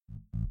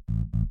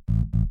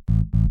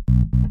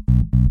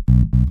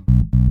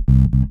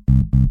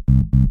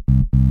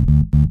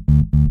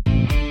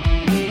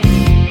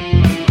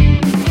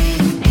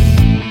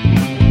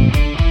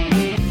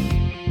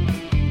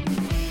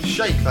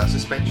Shake that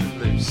suspension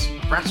loose,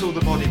 rattle the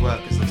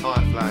bodywork as the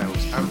tyre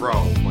flails, and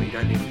roll, well you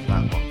don't need it for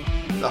that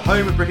one. The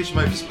home of British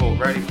motorsport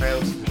rarely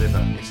fails to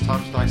deliver. It's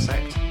time to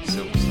dissect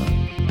Silverstone.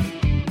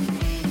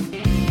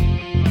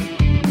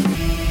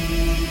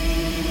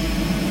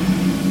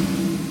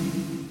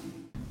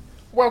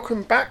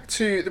 Welcome back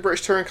to the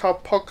British Touring Car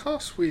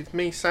Podcast with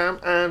me, Sam,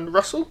 and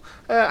Russell.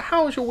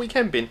 How has your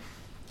weekend been?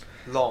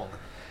 Long.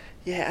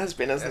 Yeah, it has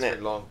been, hasn't it? It's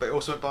been long, but it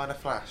also went by in a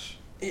flash.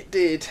 It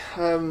did.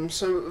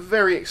 So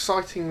very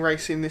exciting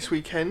racing this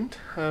weekend,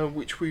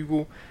 which we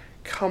will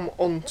come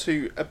on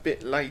to a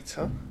bit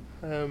later.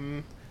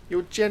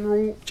 Your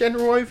general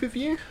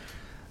overview?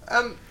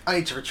 I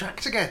need to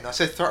retract again. I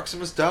said Thruxton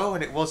was dull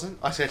and it wasn't.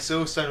 I said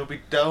Silverstone will be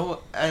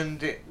dull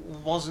and it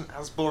wasn't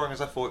as boring as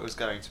I thought it was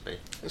going to be.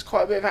 There's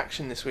quite a bit of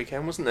action this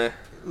weekend, wasn't there?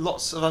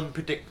 Lots of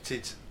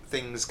unpredicted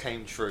things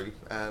came true,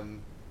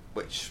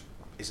 which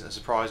isn't a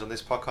surprise on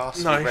this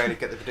podcast. No. We rarely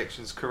get the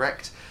predictions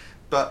correct.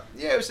 But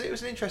yeah, it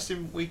was an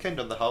interesting weekend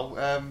on the whole.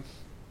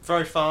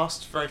 Very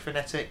fast, very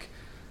frenetic.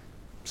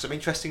 Some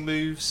interesting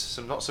moves,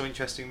 some not so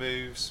interesting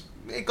moves.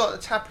 It got a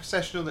tad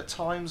processional at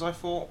times, I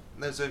thought.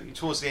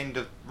 Towards the end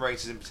of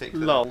races in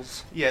particular.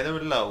 Lulls. Yeah, there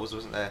were lulls,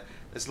 wasn't there?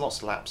 There's lots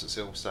of laps at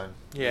Silverstone.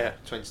 Yeah.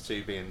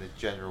 22 being the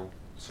general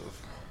sort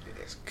of...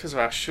 It's because of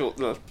how short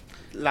the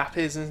lap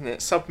is, isn't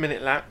it?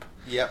 Sub-minute lap.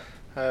 Yep.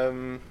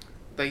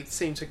 They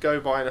seem to go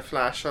by in a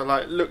flash.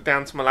 I looked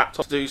down to my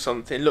laptop to do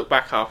something, looked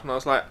back up, and I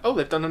was like, oh,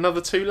 they've done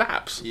another 2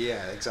 laps.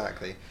 Yeah,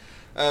 exactly.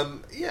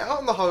 Yeah,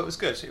 on the whole, it was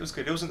good. It was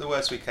good. It wasn't the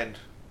worst weekend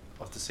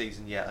of the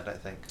season yet, I don't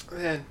think.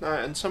 Yeah, no,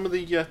 and some of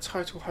the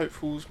title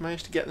hopefuls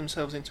managed to get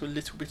themselves into a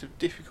little bit of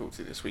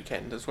difficulty this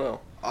weekend as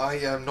well. I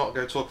am not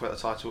going to talk about the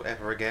title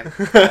ever again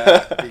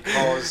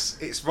because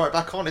it's right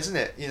back on, isn't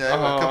it? You know,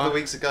 a couple of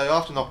weeks ago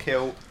after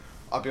Knockhill,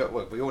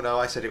 we all know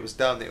I said it was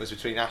done. It was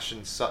between Ash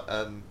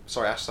Sutton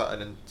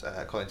and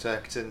Colin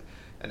Turkington,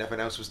 and everyone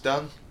else was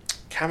done.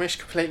 Cammish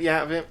completely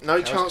out of it.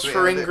 No Cammish chance completely for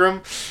out of it.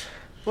 Ingram.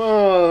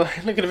 Well,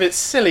 looking a bit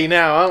silly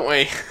now, aren't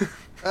we?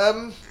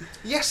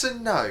 Yes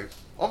and no.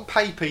 On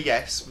paper,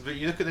 yes, but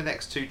you look at the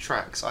next 2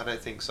 tracks, I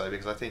don't think so,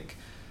 because I think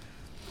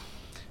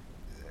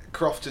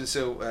Croft and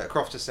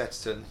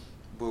Snetterton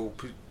will,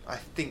 I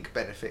think,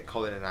 benefit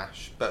Colin and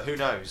Ash, but who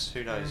knows?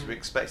 Who knows? We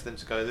expected them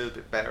to go a little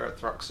bit better at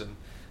Thruxton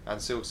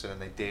and Silverstone,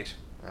 and they did.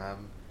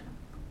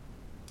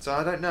 So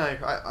I don't know.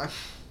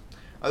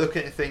 I look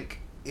at it and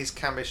think, is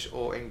Cammish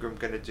or Ingram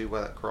going to do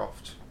well at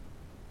Croft?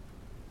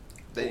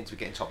 They need to be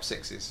getting top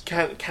 6s.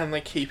 Can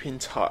they keep in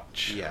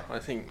touch? Yeah. I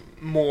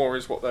think more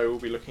is what they will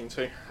be looking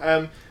to.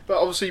 But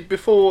obviously,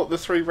 before the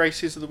 3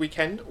 races of the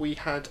weekend, we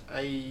had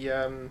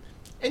a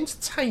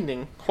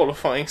entertaining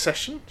qualifying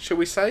session, shall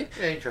we say?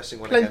 Yeah,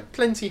 interesting one again.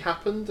 Plenty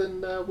happened,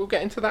 and we'll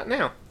get into that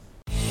now.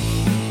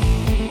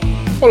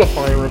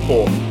 Qualifying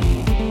report.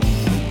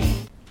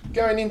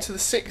 Going into the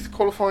 6th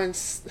qualifying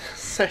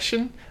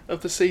session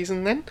of the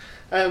season then,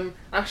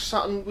 Ash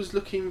Sutton was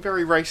looking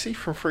very racy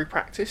from free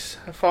practice,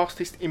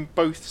 fastest in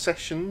both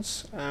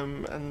sessions,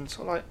 and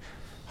sort of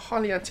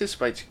highly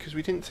anticipated because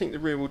we didn't think the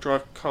rear wheel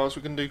drive cars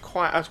were going to do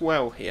quite as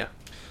well here.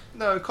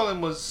 No,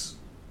 Colin was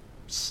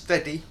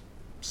steady,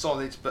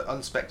 solid but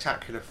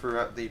unspectacular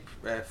throughout the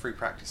free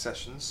practice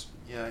sessions.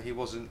 Yeah, he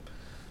wasn't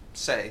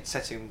setting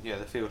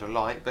the field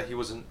alight, but he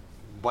wasn't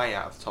way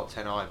out of the top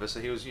 10 either, so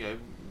he was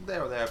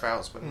there or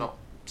thereabouts, but not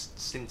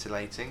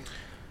scintillating.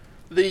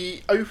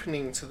 The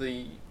opening to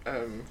the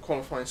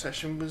qualifying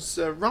session was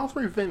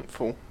rather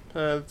eventful.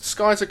 The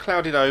skies are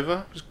clouded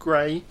over, it was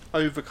grey,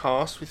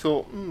 overcast. We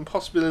thought,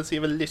 possibility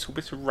of a little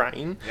bit of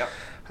rain. Yep.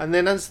 And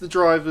then as the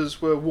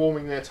drivers were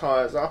warming their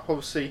tyres up,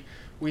 obviously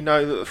we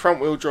know that the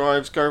front wheel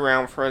drives go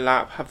round for a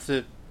lap, have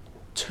the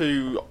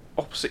 2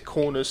 opposite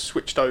corners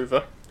switched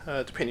over,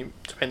 depending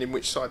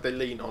which side they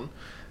lean on,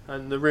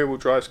 and the rear wheel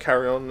drives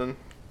carry on and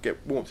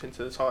get warmed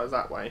into the tyres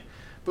that way.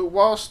 But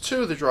whilst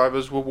 2 of the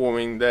drivers were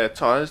warming their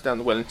tyres down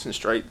the Wellington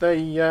Straight,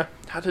 they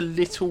had a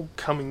little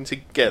coming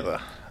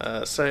together.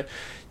 So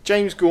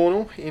James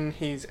Gornall in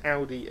his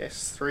Audi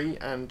S3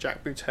 and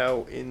Jack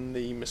Boutel in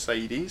the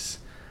Mercedes.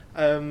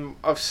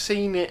 I've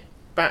seen it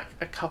back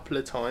a couple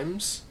of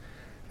times,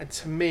 and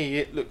to me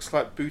it looks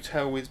like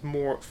Boutel is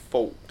more at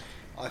fault.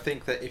 I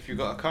think that if you've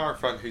got a car in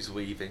front who's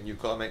weaving,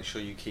 you've got to make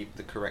sure you keep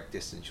the correct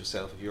distance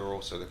yourself if you're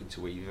also looking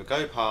to weave. Either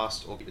go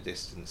past or keep the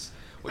distance.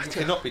 What you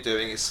cannot be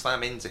doing is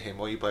slam into him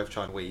while you both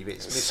try and weave.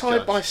 It's misjudged.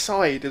 Side by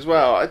side as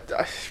well.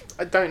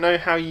 I don't know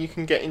how you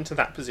can get into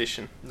that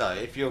position. No,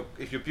 if you're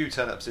Boutel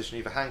in that position,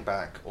 either hang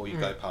back or you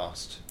go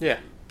past. Yeah.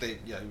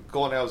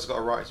 Gornell's got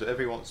a right to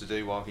whatever he wants to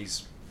do while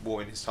he's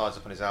warming his tyres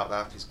up on his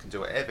outlap. He can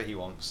do whatever he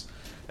wants,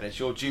 and it's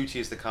your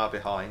duty as the car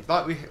behind.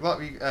 Like we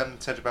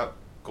said about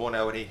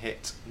Gornell, when he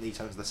hit neat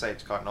under the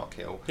safety car, not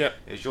kill. Yeah.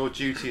 It was your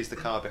duty as the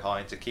car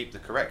behind to keep the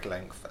correct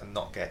length and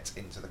not get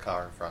into the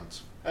car in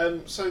front.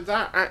 So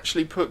that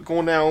actually put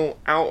Gornell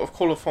out of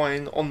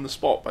qualifying on the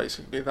spot,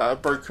 basically. That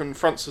had broken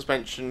front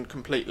suspension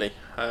completely,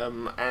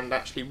 and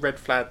actually red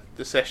flagged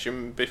the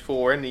session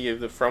before any of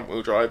the front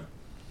wheel drive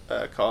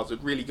cars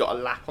had really got a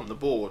lap on the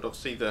board.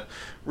 Obviously the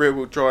rear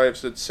wheel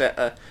drives had set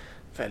a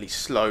fairly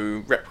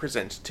slow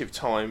representative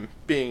time,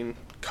 being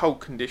cold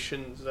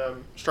conditions,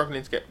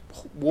 struggling to get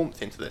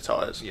warmth into their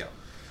tyres. Yeah.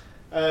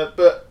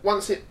 But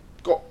once it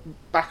got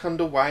back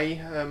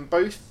underway,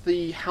 both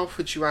the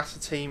Halford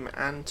Iwata team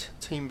and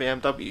Team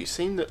BMW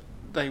seemed that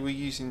they were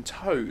using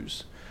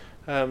tows,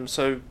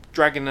 so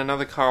dragging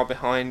another car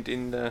behind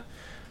in the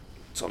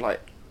sort of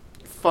like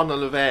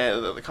funnel of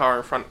air that the car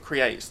in front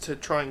creates to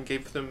try and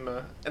give them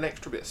an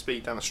extra bit of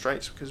speed down the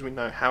straights, because we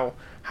know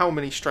how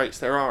many straights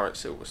there are at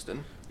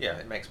Silverstone. Yeah,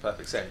 it makes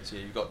perfect sense.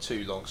 You've got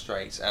 2 long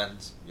straights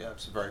and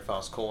some very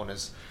fast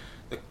corners.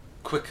 The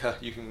quicker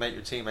you can make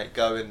your teammate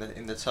go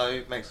in the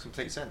tow makes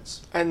complete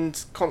sense.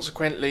 And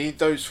consequently,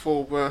 those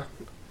 4 were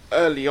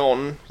early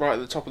on right at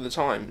the top of the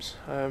times,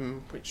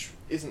 which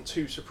isn't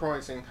too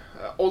surprising.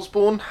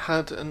 Osborne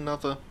had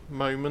another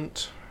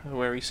moment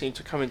where he seemed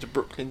to come into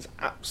Brooklands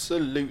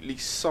absolutely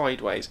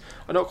sideways.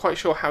 I'm not quite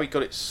sure how he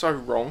got it so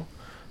wrong,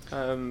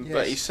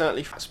 but he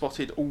certainly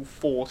spotted all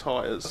 4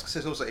 tyres. Like I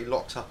said, also he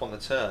locked up on the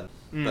turn,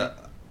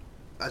 but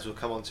as we'll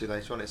come on to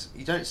later on,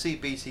 you don't see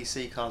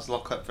BTC cars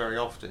lock up very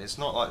often. It's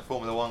not like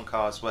Formula 1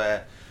 cars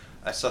where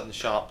a sudden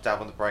sharp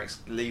dab on the brakes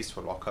leads to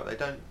a lock up. They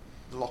don't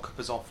lock up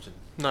as often.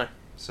 No.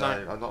 So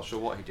I'm not sure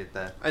what he did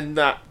there. And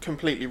that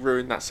completely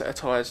ruined that set of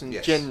tyres, and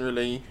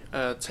generally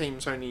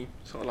teams only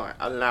sort of like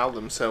allow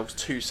themselves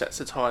 2 sets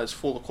of tyres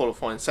for the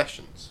qualifying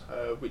sessions,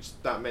 which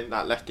that meant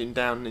that left him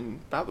down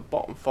in about the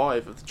bottom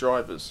 5 of the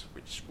drivers,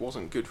 which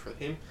wasn't good for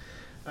him.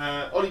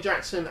 Ollie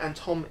Jackson and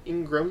Tom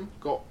Ingram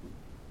got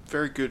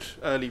very good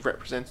early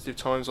representative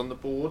times on the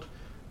board,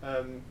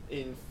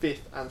 in 5th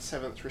and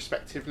 7th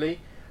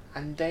respectively,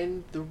 and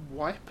then the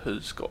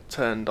wipers got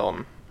turned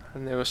on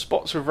and there were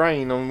spots of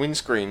rain on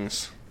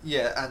windscreens.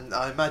 Yeah, and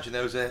I imagine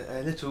there was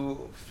a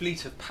little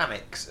fleet of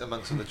panics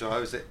amongst some of the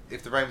drivers that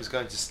if the rain was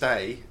going to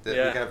stay, that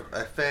we're going to have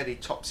a fairly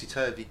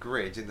topsy-turvy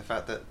grid, in the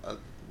fact that a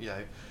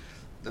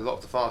lot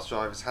of the fast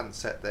drivers hadn't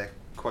set their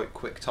quote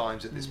quick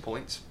times at this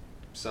point,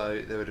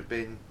 so there would have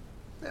been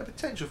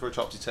potential for a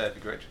topsy-turvy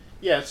grid.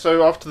 Yeah,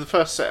 so after the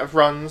first set of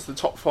runs, the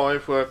top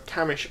 5 were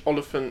Camish,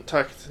 Oliphant,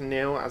 Turkington,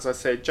 Neal, as I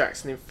said,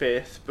 Jackson in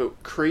 5th,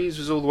 but Crees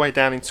was all the way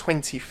down in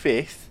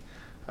 25th,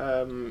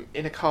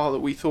 in a car that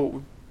we thought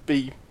would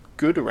be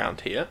good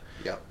around here.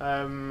 Yeah.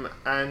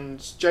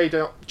 And Jade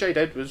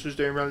Edwards was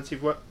doing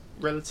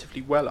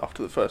relatively well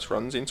after the first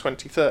runs in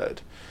 23rd.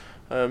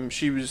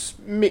 She was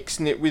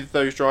mixing it with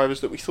those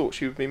drivers that we thought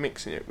she would be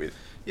mixing it with.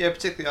 Yeah,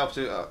 particularly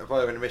after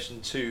via an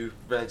admission to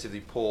relatively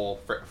poor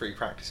free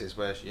practices,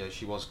 where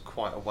she was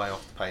quite a way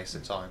off the pace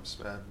at times.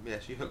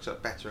 She hooked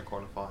up better in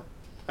qualifying.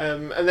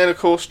 And then, of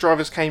course,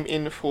 drivers came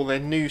in for their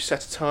new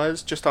set of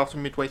tyres just after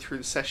midway through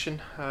the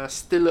session.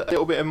 Still a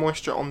little bit of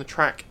moisture on the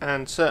track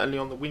and certainly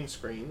on the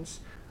windscreens.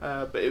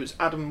 But it was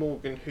Adam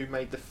Morgan who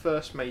made the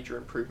first major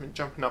improvement,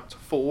 jumping up to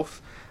 4th.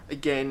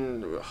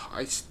 Again,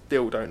 I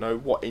still don't know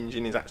what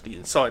engine is actually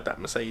inside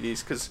that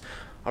Mercedes, because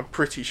I'm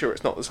pretty sure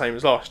it's not the same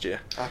as last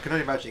year. I can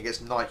only imagine he gets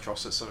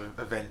nitros at sort of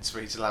events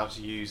where he's allowed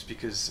to use,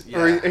 because... Yeah.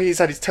 Or he's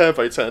had his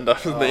turbo turned up,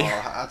 hasn't he?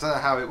 I don't know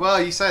how it...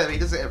 Well, you say that, but he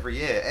does it every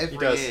year. Every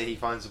year he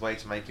finds a way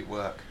to make it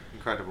work.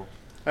 Incredible.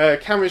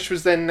 Camish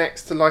was then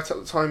next to light up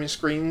the timing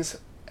screens.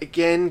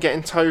 Again,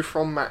 getting tow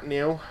from Matt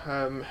Neal,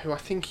 who I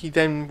think he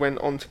then went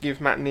on to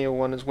give Matt Neal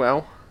one as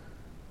well.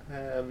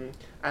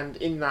 And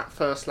in that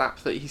first lap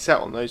that he set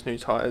on those new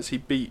tyres, he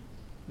beat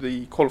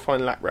the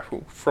qualifying lap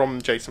record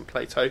from Jason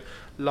Plato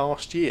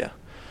last year.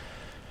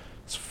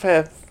 It's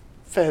a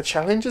fair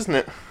challenge, isn't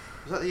it?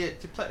 Was that the year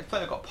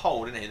Plato got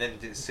pole, didn't he? And then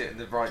didn't sit in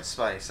the right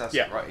space. That's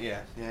right.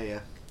 Yeah.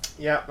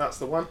 Yeah, that's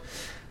the one.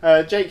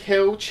 Jake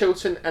Hill,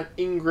 Chilton and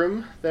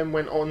Ingram then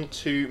went on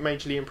to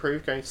majorly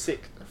improve, going 6th,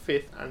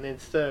 5th and then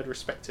 3rd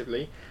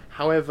respectively.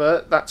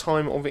 However, that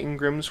time of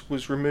Ingram's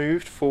was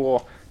removed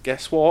for,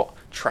 guess what?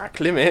 Track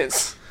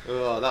limits.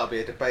 Oh, that'll be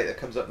a debate that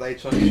comes up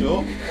later, I'm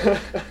sure.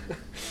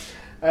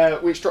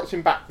 Which dropped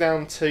him back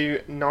down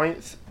to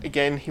 9th.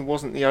 Again, he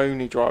wasn't the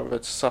only driver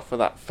to suffer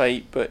that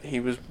fate, but he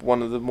was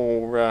one of the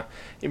more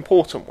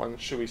important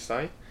ones, shall we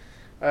say.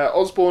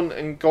 Osborne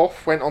and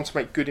Goff went on to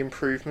make good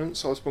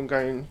improvements. Osborne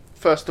going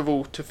first of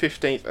all to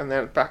 15th and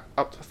then back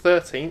up to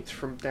 13th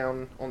from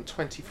down on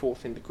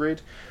 24th in the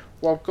grid,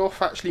 while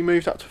Goff actually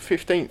moved up to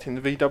 15th in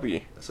the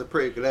VW. That's a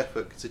pretty good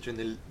effort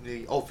considering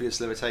the obvious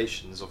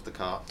limitations of the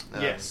car.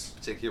 Yes.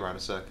 Particularly around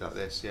a circuit like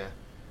this, yeah.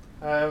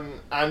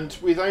 And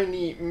with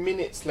only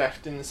minutes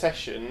left in the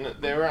session,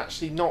 there were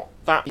actually not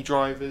that many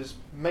drivers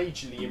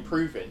majorly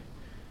improving.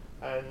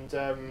 And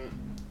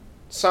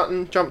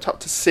Sutton jumped up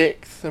to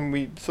 6th, and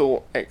we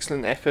thought,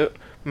 excellent effort.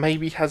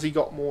 Maybe has he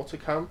got more to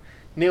come?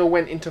 Neal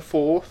went into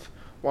 4th,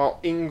 while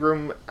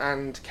Ingram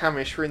and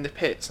Camish were in the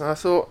pits. And I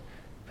thought,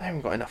 they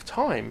haven't got enough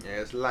time. Yeah, it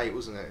was late,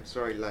 wasn't it? It was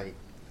very late.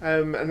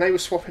 And they were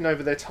swapping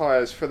over their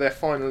tyres for their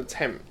final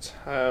attempt.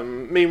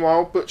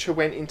 Meanwhile, Butcher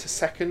went into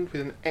second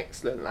with an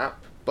excellent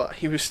lap, but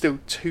he was still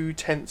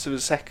 0.2 of a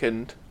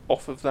second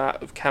off of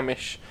that of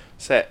Cammish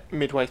set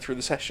midway through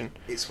the session.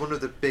 It's one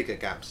of the bigger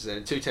gaps, isn't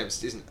it? 2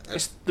 tenths isn't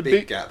a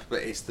big gap,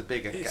 but it's the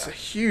bigger gap. It's a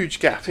huge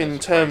gap in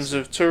terms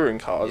of touring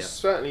cars, Yeah.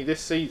 certainly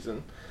this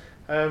season.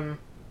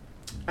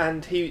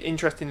 And he,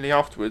 interestingly,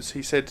 afterwards,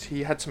 he said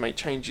he had to make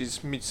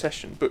changes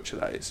mid-session, Butcher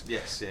that is,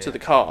 Yes, yeah. to the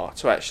car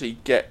to actually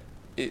get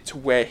it to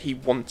where he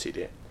wanted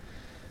it.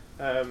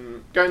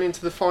 Going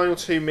into the final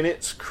 2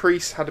 minutes,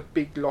 Crease had a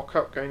big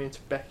lock-up going into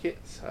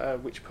Beckett,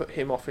 which put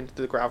him off into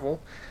the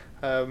gravel.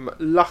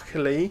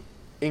 Luckily,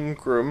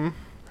 Ingram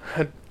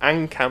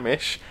and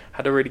Cammish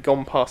had already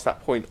gone past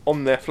that point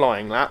on their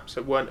flying lap,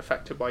 so weren't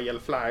affected by yellow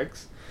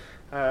flags.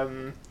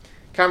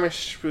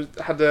 Cammish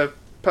had a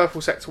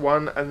purple sector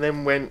 1 and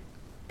then went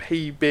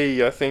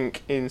PB, I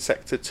think, in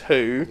sector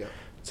 2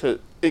 to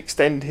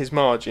extend his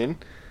margin,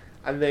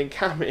 and then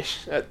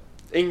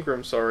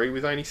Ingram,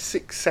 with only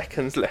 6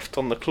 seconds left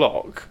on the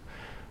clock,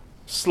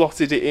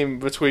 slotted it in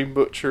between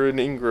Butcher and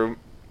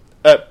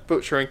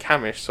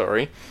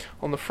Cammish,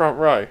 on the front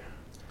row.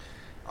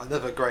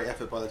 Another great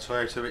effort by the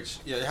Toyota, which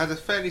had a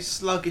fairly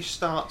sluggish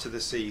start to the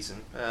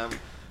season,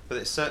 but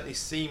it certainly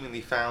seemingly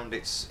found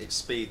its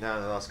speed now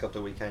in the last couple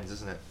of weekends,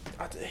 isn't it?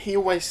 He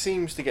always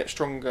seems to get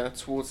stronger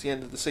towards the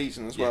end of the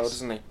season as well,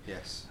 doesn't he?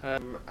 Yes.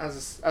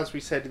 As we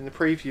said in the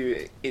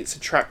preview, it's a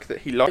track that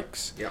he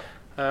likes, Yeah.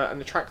 and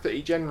a track that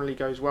he generally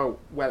goes well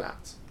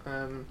at.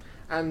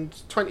 And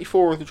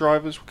 24 of the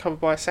drivers were covered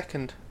by a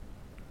second,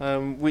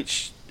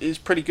 which is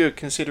pretty good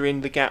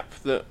considering the gap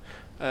that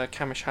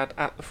Cammish had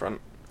at the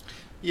front.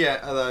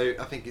 Yeah, although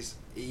I think it's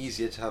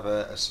easier to have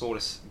a smaller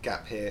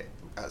gap here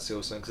at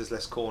Silverstone because there's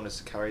less corners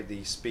to carry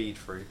the speed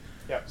through.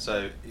 Yeah.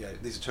 So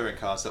these are touring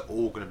cars that are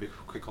all going to be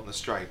quick on the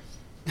straight.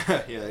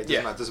 It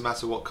doesn't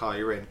matter what car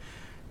you're in,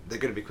 they're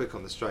going to be quick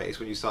on the straight. It's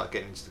when you start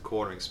getting into the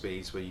cornering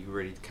speeds where you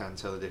really can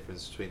tell the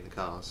difference between the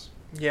cars.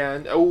 Yeah,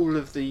 and all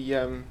of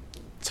the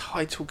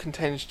title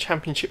contenders,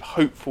 championship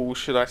hopefuls,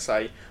 should I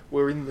say,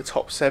 were in the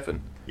top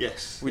 7.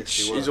 Yes, which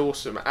yes, is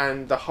awesome.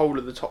 And the whole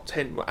of the top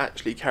 10 were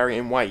actually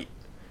carrying weight,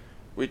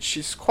 which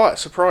is quite a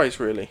surprise,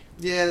 really.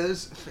 Yeah,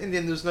 in the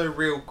end, there's no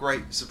real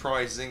great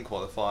surprises in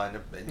qualifying.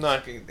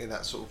 No. In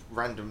that sort of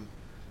random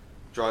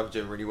driver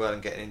doing really well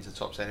and getting into the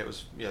top 10, it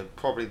was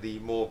probably the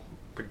more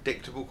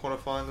predictable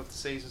qualifying of the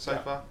season so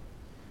far.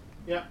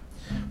 Yeah.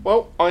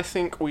 Well, I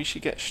think we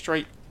should get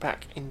straight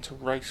back into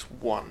race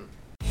 1.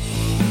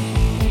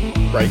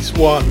 Race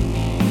 1.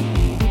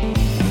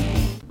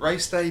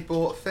 Race day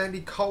brought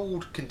fairly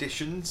cold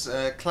conditions,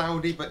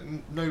 cloudy but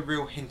no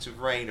real hint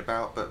of rain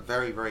about, but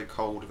very, very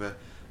cold with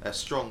a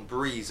strong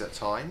breeze at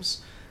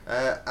times.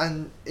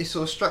 And it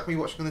sort of struck me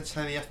watching on the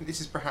telly. I think this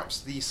is perhaps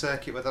the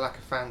circuit where the lack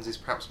of fans is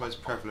perhaps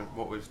most prevalent,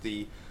 what with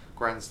the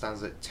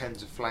grandstands that tend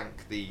to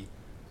flank the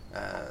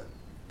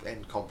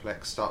end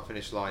complex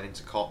start-finish line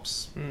into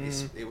Copse.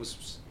 It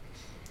was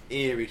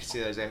eerie to see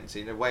those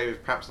empty in a way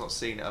we've perhaps not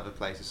seen at other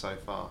places so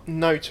far.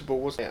 Notable,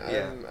 wasn't it?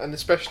 Yeah. And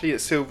especially at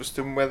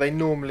Silverstone, where they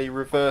normally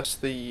reverse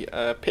the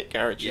pit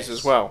garages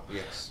as well.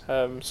 Yes.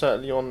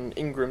 Certainly on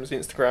Ingram's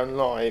Instagram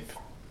Live,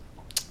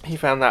 he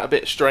found that a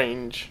bit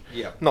strange.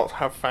 Yeah. Not to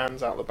have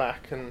fans out the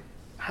back and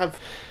have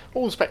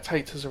all the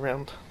spectators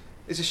around.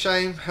 It's a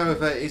shame,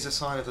 however, it is a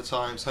sign of the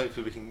times.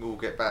 Hopefully we can all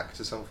get back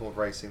to some form of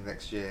racing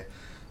next year.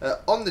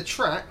 On the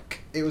track,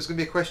 it was going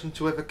to be a question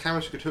to whether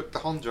Cammish could hook the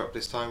Honda up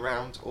this time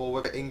round, or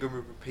whether Ingram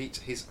would repeat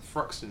his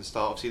Thruxton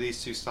start. Obviously,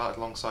 these two started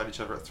alongside each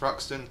other at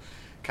Thruxton.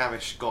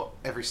 Cammish got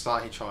every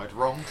start he tried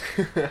wrong.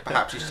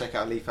 Perhaps he should take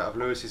out a leaf out of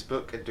Lewis's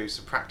book and do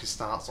some practice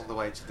starts on the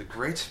way to the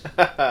grid.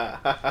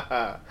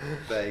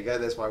 There you go,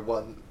 there's my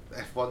one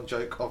F1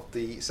 joke of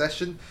the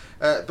session.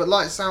 But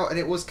lights out, and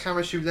it was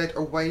Cammish who led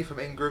away from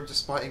Ingram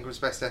despite Ingram's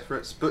best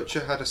efforts.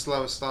 Butcher had a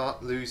slower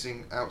start,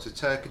 losing out to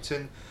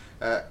Turkerton.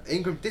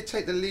 Ingram did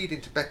take the lead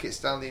into Beckett's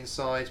down the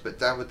inside, but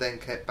Dan would then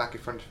kept back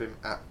in front of him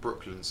at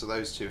Brooklands, so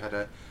those two had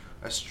a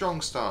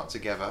strong start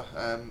together.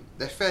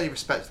 They're fairly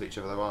respectful of each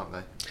other though, aren't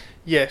they?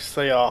 Yes,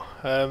 they are.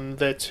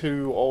 They're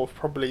two of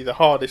probably the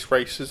hardest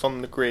racers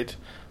on the grid,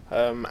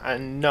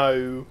 and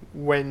know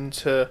when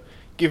to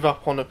give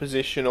up on a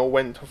position or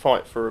when to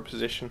fight for a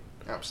position.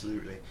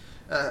 Absolutely.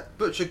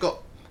 Butcher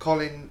got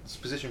Colin's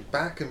position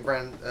back and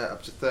ran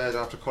up to third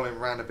after Colin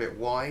ran a bit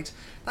wide.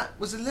 That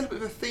was a little bit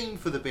of a theme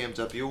for the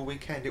BMW all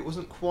weekend. It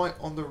wasn't quite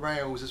on the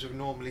rails as we've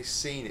normally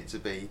seen it to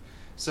be.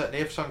 Certainly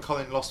every time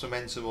Colin lost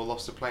momentum or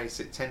lost a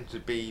place, it tended to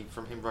be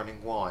from him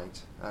running wide.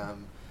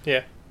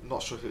 Yeah. I'm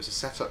not sure if it was a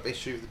setup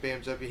issue with the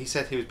BMW. He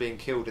said he was being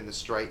killed in the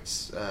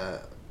straights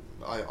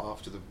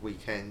after the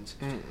weekend.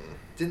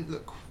 Didn't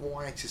look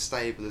quite as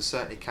stable as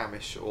certainly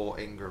Cammish or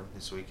Ingram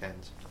this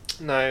weekend.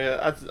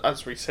 No,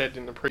 as we said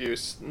in the preview,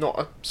 it's not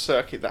a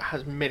circuit that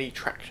has many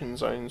traction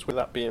zones where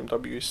that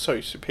BMW is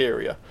so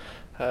superior.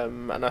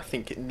 And I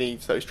think it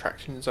needs those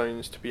traction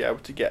zones to be able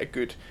to get a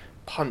good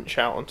punch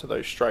out onto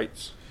those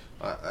straights.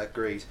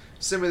 Agreed.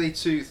 Similarly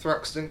to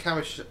Thruxton,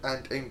 Camish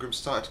and Ingram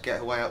started to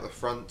get away out the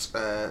front,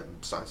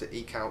 starting to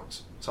eke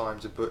out time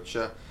to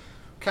Butcher.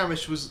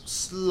 Camish was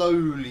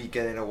slowly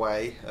getting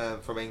away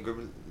from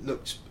Ingram.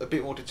 Looked a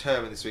bit more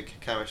determined this week,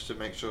 Camish, to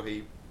make sure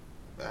he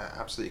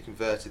absolutely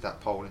converted that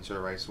pole into a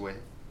race win.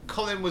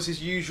 Colin was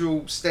his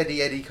usual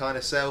steady Eddie kind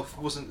of self,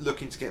 wasn't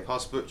looking to get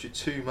past Butcher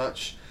too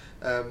much,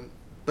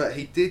 but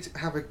he did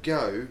have a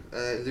go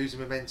losing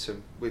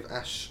momentum with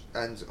Ash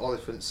and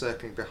Oliphant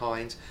circling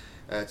behind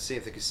to see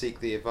if they could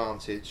seek the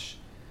advantage.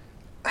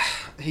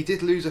 He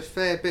did lose a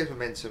fair bit of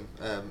momentum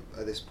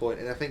at this point,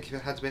 and I think if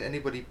it had been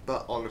anybody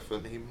but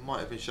Oliphant, he might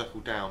have been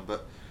shuffled down,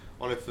 but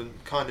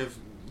Oliphant kind of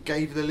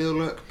gave it a little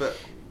look, but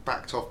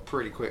backed off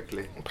pretty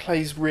quickly.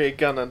 Plays rear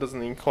gunner,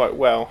 doesn't he, quite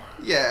well?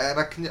 Yeah, and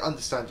I can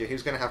understand you. He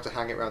was going to have to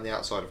hang it around the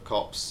outside of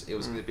Copse. It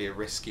was going to be a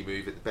risky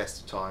move at the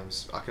best of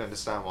times. I can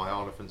understand why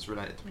Oliphant's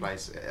related to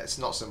place. It's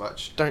not so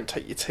much... Don't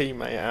take your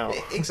teammate out.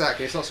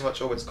 Exactly. It's not so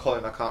much, oh, it's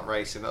Colin, I can't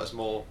race him. That was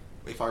more,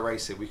 if I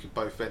race him, we could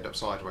both end up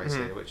sideways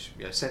here, which,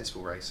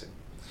 sensible racing.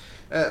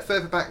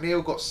 Further back,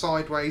 Neil got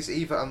sideways,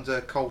 either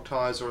under cold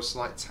tyres or a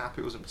slight tap.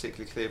 It wasn't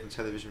particularly clear from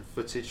television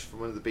footage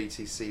from one of the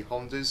BTC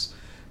Hondas.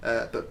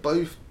 But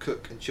both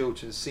Cook and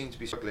Chilton seemed to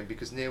be struggling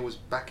because Neil was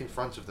back in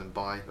front of them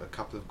by a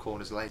couple of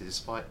corners later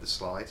despite the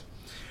slide.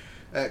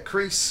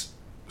 Crease,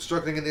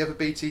 struggling in the other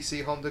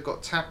BTC Honda,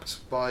 got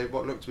tapped by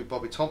what looked to be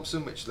Bobby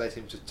Thompson, which led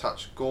him to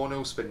touch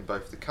Gornall, spinning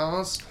both the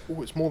cars.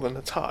 Oh, it's more than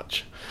a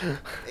touch.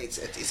 It's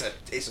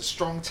a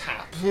strong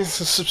tap. It's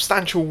a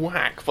substantial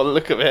whack by the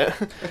look of it.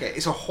 Okay,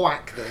 it's a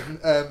whack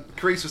then.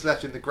 Crease was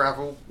left in the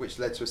gravel, which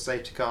led to a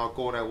safety car.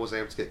 Gornall was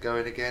able to get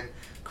going again.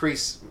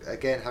 Crease,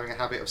 again, having a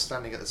habit of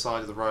standing at the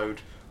side of the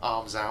road,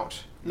 arms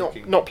out.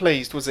 Not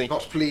pleased, was he?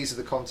 Not pleased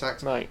with the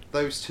contact. No.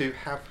 Those two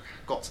have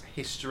got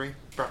history.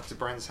 Back to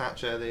Brands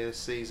Hatch earlier this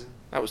season.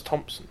 That was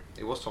Thompson.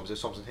 It was Thompson.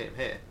 Thompson hit him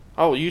here.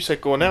 Oh, you said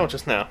Gornell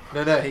just now.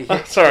 No, he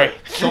hit... Sorry.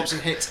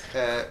 Thompson hit...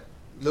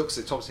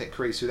 Thompson hit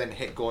Crease, who then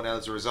hit Gornell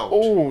as a result.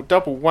 Oh,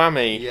 double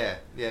whammy.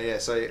 Yeah.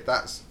 So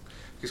that's...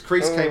 Because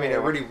Crease came in a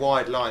really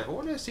wide line.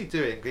 What is he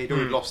doing? He'd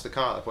already lost the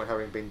car at the point,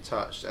 having been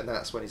touched, and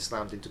that's when he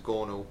slammed into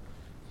Gornell.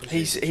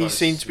 He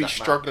seemed to be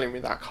struggling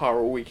with that car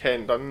all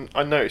weekend.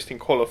 I noticed in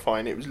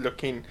qualifying it was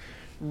looking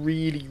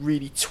really,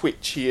 really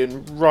twitchy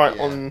and right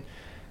on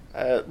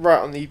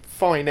the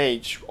fine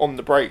edge on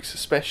the brakes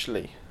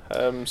especially.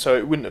 So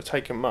it wouldn't have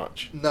taken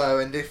much. No,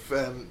 and if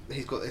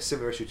he's got a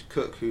similar issue to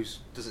Cook, who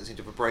doesn't seem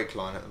to have a brake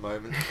line at the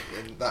moment,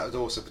 then that would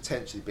also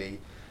potentially be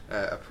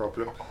a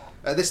problem.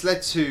 This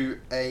led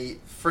to a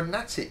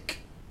frenetic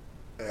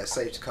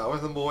safety car, one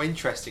of the more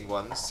interesting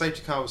ones.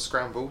 Safety car was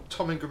scrambled.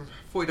 Tom Ingram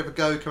thought he'd have a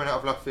go coming out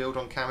of left field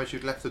on Camish,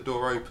 who'd left the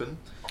door open.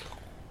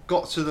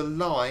 Got to the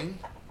line.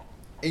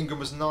 Ingram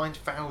was 9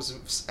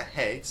 thousandths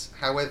ahead.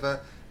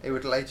 However, it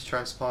would later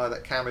transpire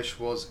that Camish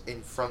was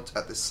in front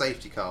at the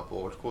safety car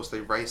board. Of course,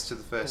 they raced to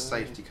the first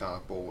safety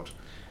car board,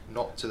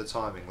 not to the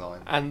timing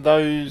line. And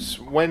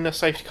when a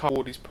safety car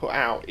board is put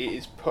out, it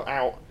is put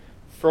out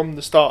from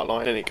the start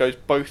line and it goes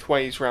both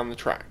ways around the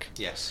track.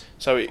 Yes.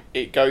 So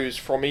it goes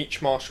from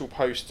each marshal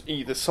post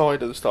either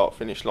side of the start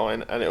finish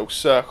line and it'll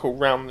circle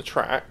round the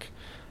track,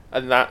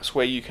 and that's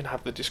where you can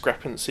have the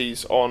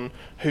discrepancies on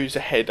who's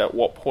ahead at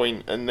what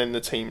point, and then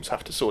the teams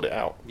have to sort it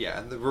out. Yeah,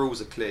 and the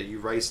rules are clear. You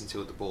race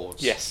until the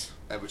boards. Yes.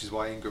 Which is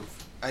why Ingram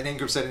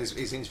said in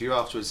his interview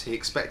afterwards he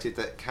expected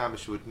that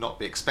Camish would not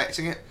be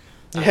expecting it.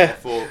 And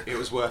therefore it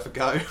was worth a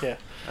go. Yeah.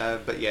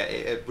 But yeah,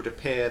 it would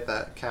appear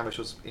that Camish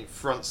was in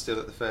front still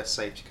at the first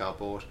safety car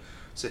board,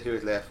 so he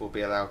would therefore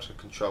be allowed to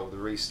control the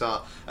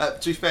restart.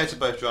 To be fair to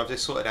both drivers, they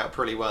sorted out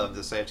pretty well under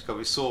the safety car.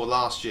 We saw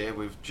last year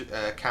with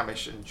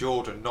Camish and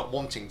Jordan not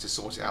wanting to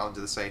sort it out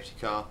under the safety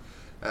car.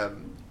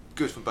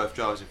 Good from both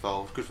drivers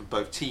involved, good from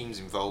both teams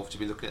involved to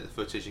be looking at the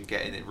footage and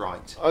getting it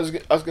right. I was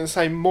going to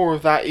say more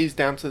of that is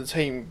down to the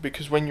team,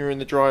 because when you're in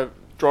the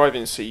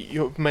driving seat,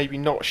 you're maybe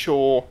not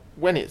sure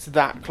when it's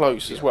that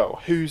close as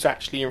well, who's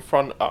actually in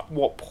front at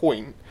what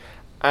point,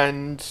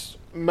 and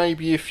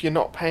maybe if you're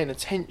not paying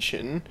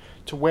attention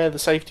to where the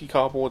safety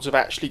car boards have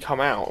actually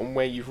come out and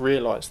where you've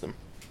realised them.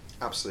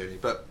 Absolutely,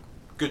 but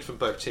good from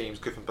both teams,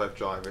 good from both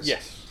drivers.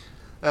 Yes.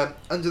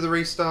 Under the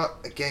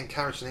restart, again,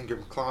 Camish and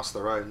Ingram classed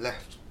their own,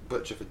 left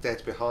Butcher for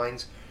dead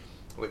behind,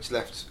 which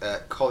left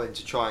Colin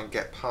to try and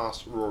get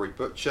past Rory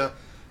Butcher.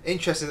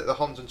 Interesting that the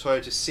Honda and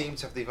Toyota seem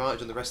to have the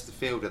advantage on the rest of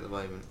the field at the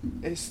moment.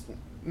 It's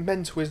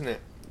mental, isn't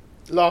it?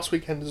 Last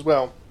weekend as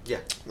well. Yeah.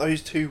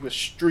 Those two were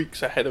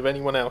streaks ahead of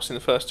anyone else in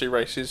the first two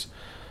races.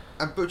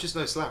 And Butcher's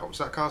no slouch.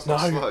 That car's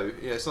not slow.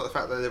 Yeah, it's not the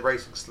fact that they're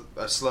racing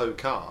a slow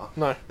car.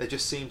 No. They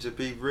just seem to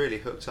be really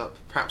hooked up.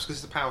 Perhaps because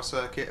it's the power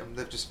circuit and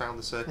they've just found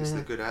the circuits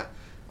they're good at.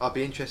 I'll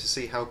be interested to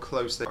see how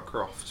close they are at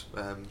Croft.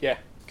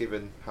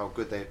 Given how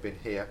good they've been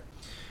here.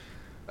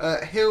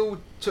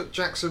 Hill took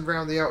Jackson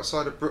round the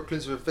outside of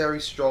Brooklands with a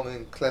very strong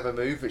and clever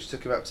move, which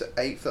took him up to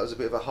 8th. That was a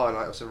bit of a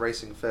highlight of some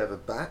racing further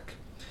back.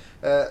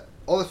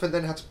 Oliphant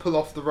then had to pull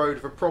off the road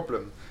of a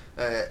problem.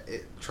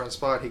 It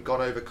transpired he'd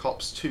gone over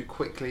Copse too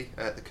quickly,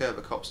 the curb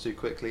at Copse too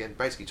quickly, and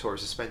basically tore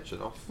his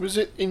suspension off. Was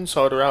it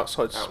inside or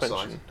outside Outside.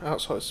 suspension?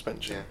 Outside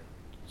suspension. Yeah.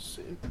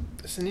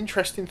 It's an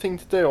interesting thing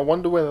to do. I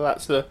wonder whether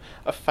that's a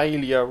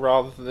failure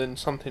rather than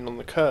something on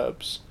the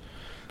curbs.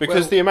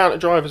 Because the amount of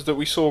drivers that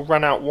we saw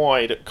run out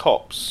wide at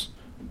Copse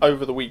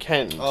over the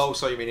weekend. Oh,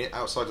 so you mean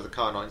outside of the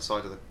car, not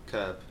inside of the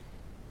curb?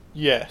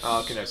 Yes.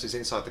 Oh, okay, no, so it's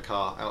inside the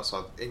car,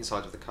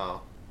 inside of the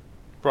car.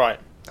 Right.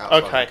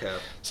 Outside Okay. of the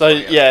curb. So Oh,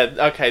 yeah,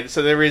 okay.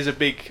 So there is a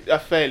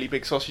fairly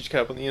big sausage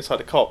curb on the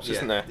inside of Copse, Yeah,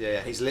 isn't there?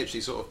 yeah, he's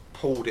literally sort of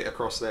pulled it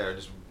across there and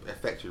just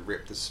effectively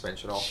ripped the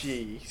suspension off.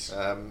 Jeez.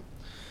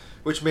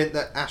 Which meant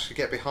that Ash could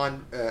get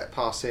behind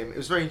past him. It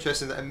was very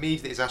interesting that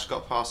immediately as Ash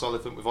got past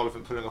Oliphant, with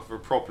Oliphant pulling off of a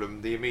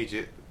problem, the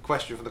immediate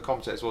question from the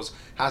commentators was,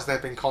 has there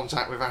been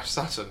contact with Ash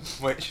Sutton?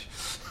 Which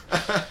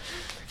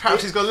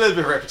perhaps he's got a little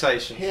bit of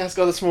reputation. He has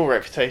got a small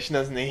reputation,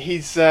 hasn't he?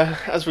 He's,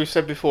 as we've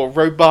said before,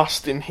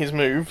 robust in his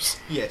moves.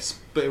 Yes,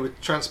 but it would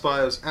transpire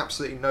there was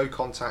absolutely no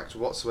contact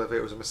whatsoever.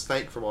 It was a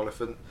mistake from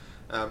Oliphant.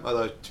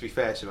 Although, to be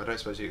fair to him, I don't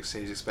suppose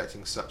he's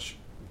expecting such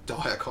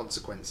dire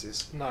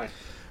consequences. No.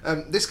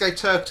 This gave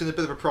Turkington a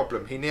bit of a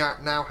problem. He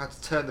now had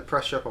to turn the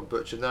pressure up on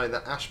Butcher, knowing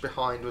that Ash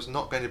behind was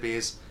not going to be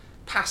as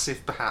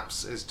passive,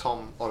 perhaps, as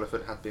Tom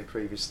Oliphant had been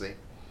previously.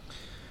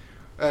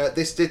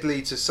 This did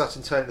lead to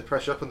Sutton turning the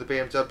pressure up on the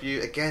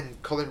BMW. Again,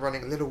 Colin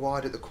running a little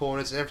wide at the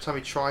corners, and every time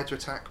he tried to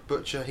attack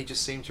Butcher, he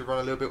just seemed to run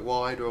a little bit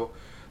wide or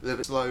a little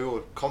bit slow,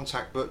 or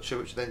contact Butcher,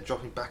 which then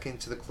dropping back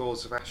into the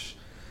claws of Ash.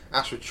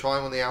 Ash would try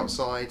him on the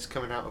outside,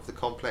 coming out of the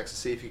complex to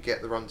see if he could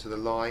get the run to the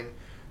line.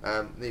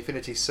 The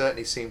Infiniti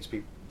certainly seemed to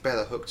be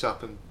better hooked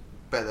up and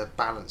better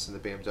balanced than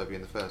the BMW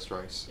in the first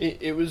race.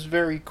 It was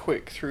very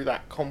quick through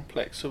that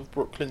complex of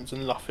Brooklands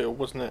and Luffield,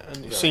 wasn't it?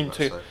 And it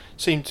Very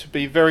seemed to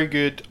be very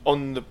good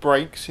on the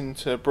brakes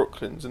into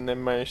Brooklands, and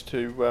then managed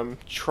to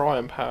try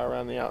and power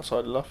around the outside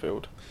of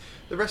Luffield.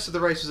 The rest of the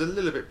race was a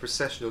little bit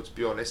processional, to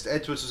be honest.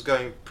 Edwards was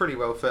going pretty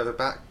well further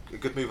back. A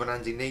good move on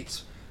Andy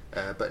Neate,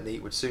 but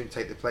Neate would soon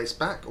take the place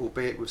back,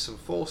 albeit with some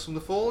force from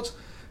the Ford.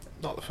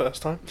 Not the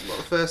first time. Not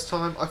the first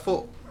time. I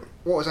thought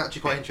what was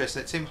actually quite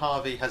interesting that Tim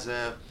Harvey has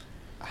a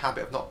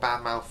habit of not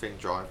bad-mouthing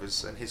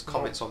drivers, and his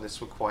comments on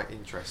this were quite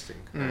interesting.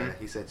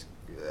 He said,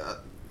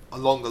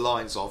 along the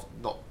lines of,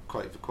 not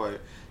quote for quote,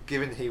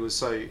 given he was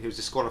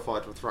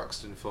disqualified from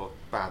Thruxton for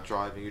bad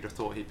driving, you'd have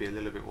thought he'd be a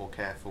little bit more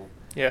careful.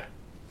 Yeah.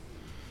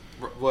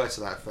 Words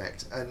to that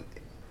effect, and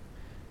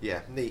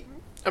yeah, neat.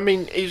 I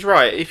mean, he's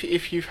right.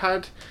 If you've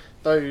had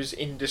those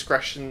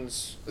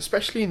indiscretions,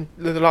 especially in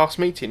the last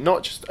meeting,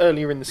 not just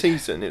earlier in the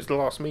season, it was the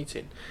last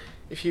meeting.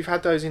 If you've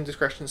had those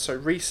indiscretions so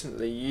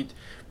recently, you'd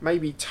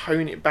maybe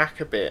tone it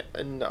back a bit.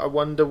 And I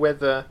wonder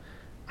whether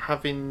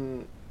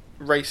having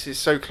races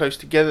so close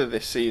together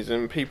this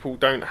season, people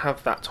don't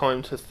have that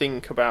time to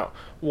think about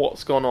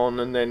what's gone on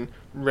and then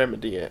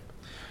remedy it.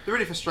 The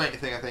really frustrating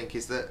thing, I think,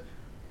 is that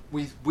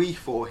we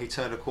thought he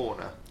turned a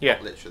corner. Yeah.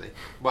 Not literally.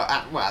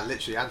 Well,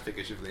 literally and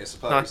figuratively, I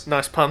suppose.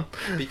 Nice pun.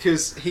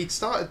 Because he'd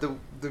started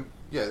the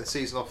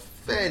season off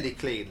fairly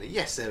cleanly.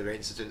 Yes, there were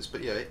incidents,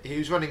 but he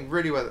was running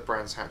really well at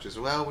Brands Hatch as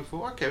well. We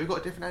thought, okay, we've got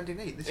a different Andy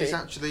Neate. This is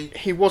actually...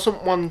 He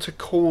wasn't one to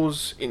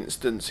cause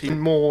incidents. He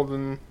more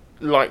than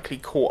likely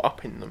caught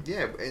up in them.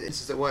 Yeah,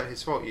 incidents that weren't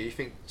his fault. You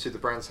think to the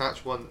Brands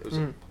Hatch one, it was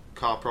a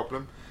car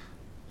problem.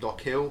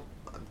 Knock Hill,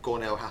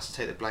 Gornell has to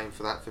take the blame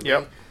for that for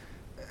me.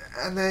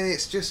 And then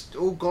it's just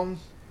all gone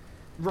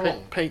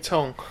wrong. Pete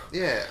Tong.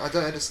 Yeah, I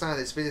don't understand.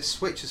 It's been a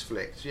switch has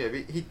flicked.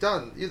 He'd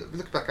done. You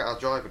look back at our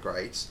driver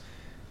grades.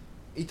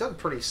 He'd done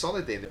pretty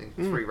solidly in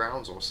 3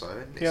 rounds or so,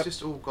 and it's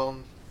just all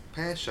gone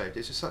pear shaped.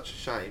 It's just such a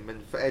shame,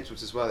 and for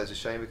Edwards as well, it's a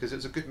shame because it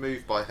was a good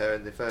move by her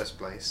in the first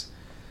place.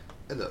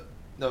 And look,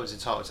 no one's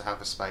entitled to have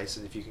a space,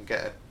 and if you can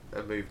get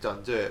a move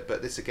done, do it.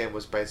 But this again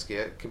was basically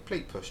a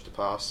complete push to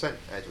pass, sent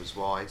Edwards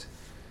wide,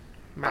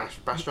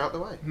 bashed her out the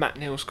way. Matt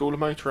Neal School of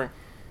Motoring.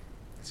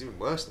 It's even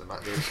worse than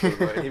Matt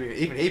Neal.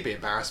 Even he'd be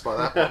embarrassed by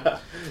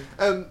that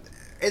one.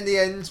 In the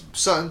end,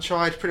 Sutton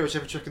tried pretty much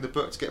every trick in the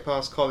book to get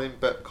past Colin,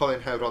 but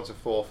Colin held on to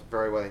 4th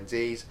very well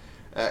indeed.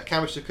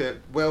 Cambridge took a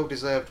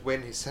well-deserved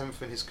win, his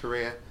 7th in his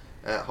career,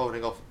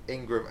 holding off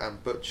Ingram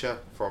and Butcher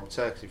from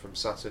Turkey from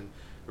Sutton.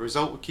 The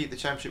result would keep the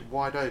championship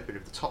wide open,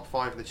 with the top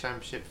 5 in the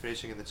championship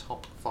finishing in the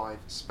top 5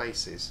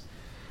 spaces.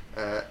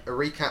 A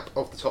recap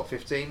of the top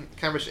 15.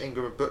 Cambridge,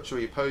 Ingram and Butcher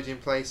were your podium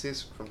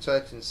places. From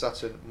Turkey and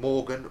Sutton,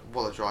 Morgan,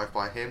 what a drive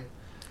by him.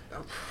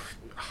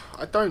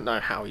 I don't know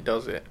how he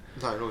does it.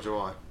 No, nor do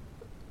I.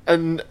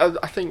 And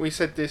I think we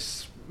said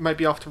this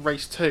maybe after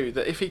race 2,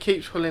 that if he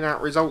keeps pulling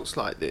out results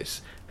like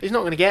this, he's not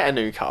going to get a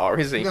new car,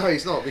 is he? No,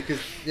 he's not, because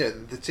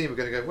the team are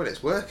going to go, well,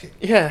 it's working.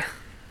 Yeah.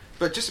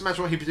 But just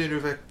imagine what he'd be doing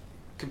with a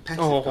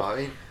competitive car. I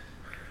mean,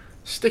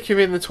 stick him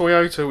in the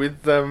Toyota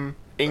with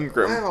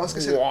Ingram. Well, I was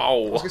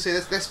going to say,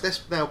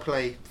 let's now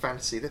play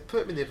fantasy. Let's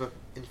put him in the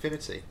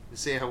Infiniti and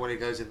see how well he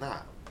goes in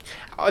that.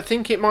 I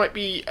think it might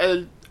be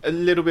a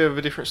little bit of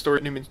a different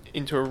story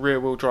into a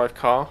rear-wheel drive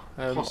car.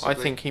 I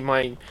think he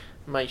might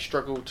may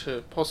struggle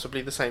to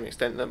possibly the same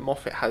extent that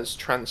Moffat has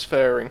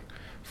transferring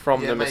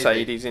from the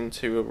Mercedes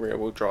into a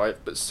rear-wheel drive,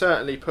 but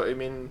certainly put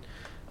him in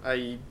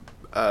a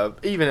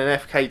even an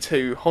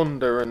FK2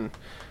 Honda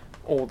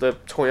or the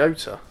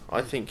Toyota.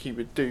 I think he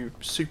would do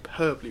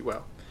superbly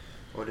well.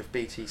 Or if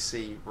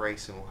BTC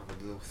Racing will have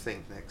a little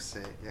think next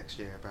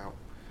year about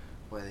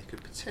where they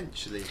could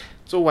potentially...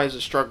 It's always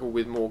a struggle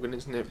with Morgan,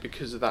 isn't it,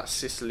 because of that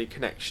Sicily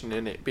connection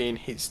and it being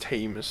his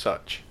team as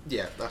such.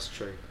 Yeah, that's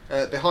true.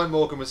 Behind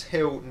Morgan was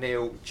Hill,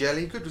 Neal,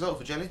 Jelly. Good result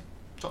for Jelly.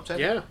 Top 10.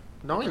 Yeah,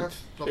 9th.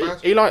 Not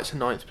bad. He likes a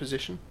 9th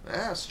position.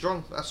 Yeah, that's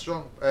strong.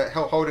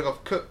 Holding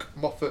off Cook,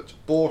 Moffat,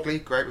 Boardley.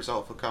 Great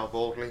result for Carl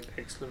Boardley.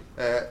 Excellent.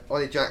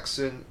 Ollie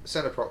Jackson,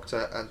 Senna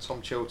Proctor and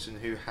Tom Chilton,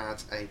 who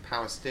had a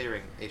power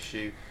steering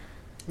issue.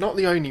 Not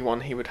the only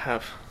one he would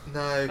have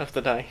of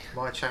the day.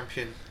 My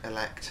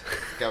champion-elect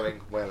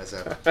going well as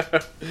ever.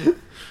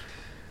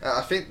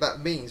 I think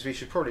that means we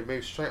should probably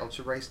move straight on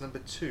to race number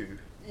 2.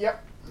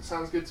 Yep, that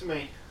sounds good to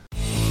me.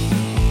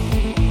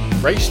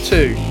 Race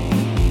 2.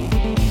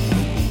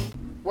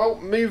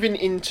 Well, moving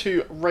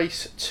into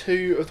race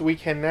 2 of the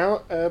weekend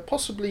now.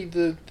 Possibly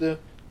the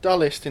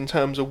dullest in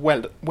terms of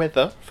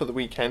weather for the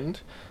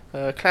weekend.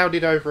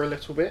 Clouded over a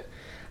little bit.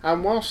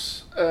 And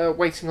whilst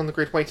waiting on the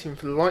grid, waiting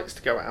for the lights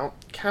to go out,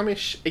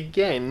 Cammish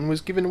again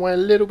was giving away a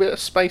little bit of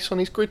space on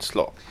his grid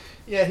slot.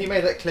 Yeah, he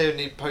made that clear in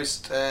the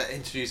post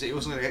interviews that he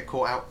wasn't going to get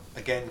caught out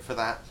again for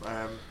that.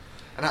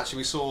 And actually,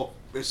 we saw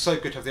it was so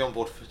good to have the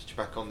onboard footage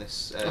back on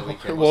this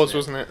weekend.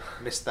 Wasn't it?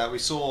 Missed that. We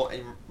saw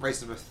in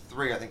race number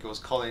 3, I think it was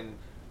Colin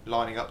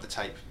lining up the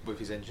tape with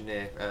his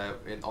engineer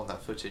on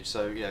that footage.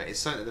 So yeah, it's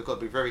something that they've got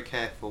to be very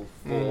careful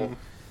for.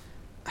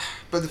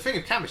 But the thing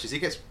with Cammish is he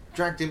gets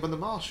dragged in by the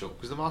marshal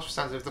because the marshal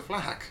stands over the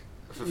flag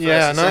for first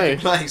and second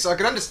place. So I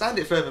can understand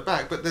it further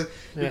back, but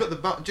you've got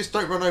the just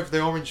don't run over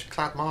the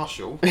orange-clad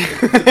marshal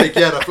with the big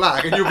yellow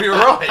flag, and you'll be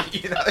all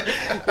right. You know?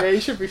 Yeah, you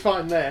should be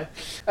fine there.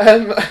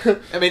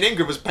 I mean,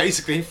 Ingram was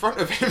basically in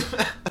front of him.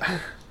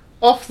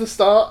 Off the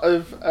start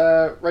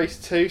of race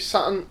 2,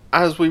 Sutton,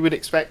 as we would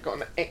expect, got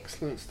an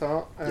excellent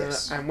start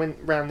and went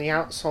round the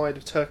outside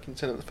of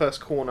Turkington at the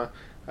first corner.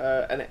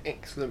 An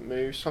excellent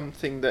move,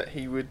 something that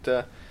he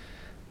would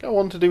go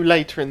on to do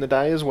later in the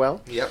day as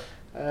well. Yep.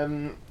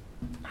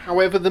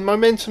 However, the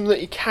momentum that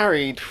he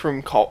carried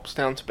from Copse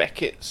down to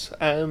Beckett's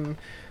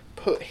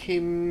put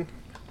him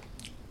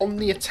on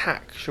the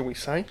attack, shall we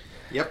say.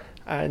 Yep.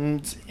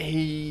 And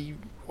he...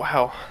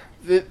 Wow.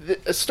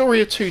 A story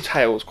of two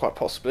tales, quite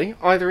possibly.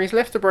 Either he's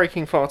left the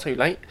braking far too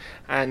late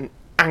and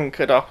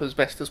anchored up as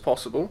best as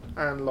possible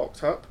and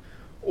locked up,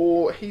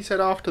 or he said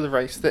after the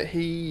race that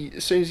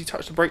as soon as he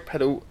touched the brake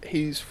pedal,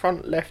 his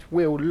front left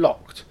wheel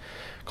locked.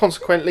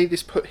 Consequently,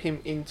 this put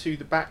him into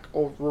the back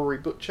of Rory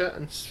Butcher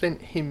and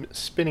sent him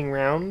spinning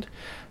round,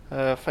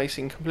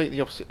 facing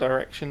completely opposite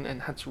direction,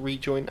 and had to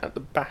rejoin at the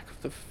back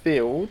of the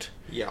field.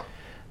 Yeah.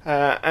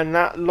 And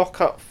that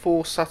lock-up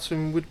for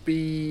Sutton would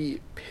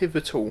be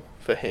pivotal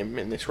for him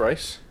in this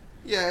race.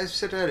 Yeah, as I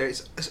said earlier,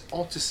 it's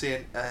odd to see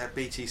a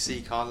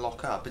BTC car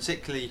lock up,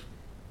 particularly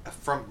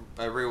from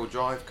a rear-wheel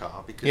drive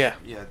car, because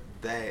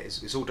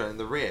it's all done in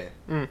the rear,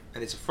 and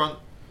it's a front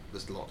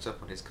that's locked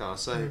up on his car.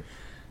 So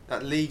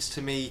that leads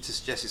to me to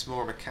suggest it's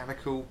more a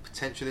mechanical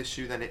potential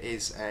issue than it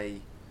is a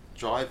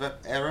driver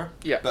error.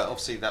 Yeah. But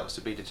obviously that was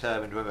to be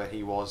determined whether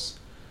he was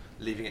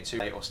leaving it too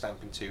late or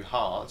stamping too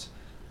hard.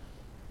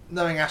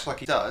 Knowing Ash like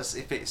he does,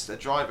 if it's a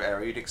driver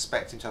error, you'd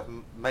expect him to have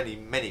many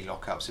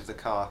lockups if the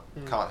car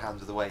can't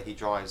handle the way he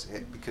drives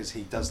it, because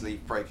he does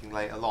leave braking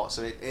late a lot.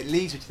 So it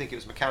leads me to think it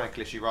was a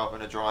mechanical issue rather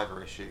than a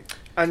driver issue.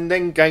 And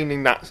then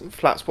gaining that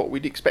flat spot,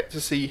 we'd expect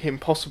to see him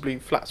possibly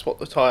flat spot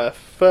the tyre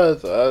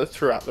further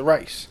throughout the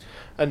race.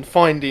 And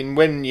finding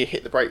when you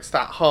hit the brakes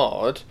that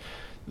hard,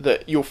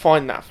 that you'll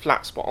find that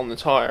flat spot on the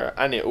tyre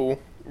and it'll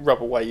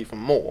rub away even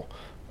more.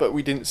 But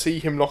we didn't see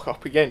him lock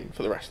up again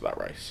for the rest of that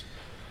race.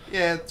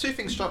 Yeah, two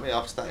things struck me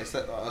after that is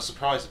that I was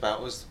surprised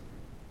about was,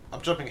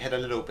 I'm jumping ahead a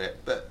little bit,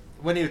 but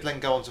when he would then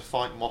go on to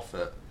fight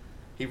Moffat,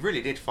 he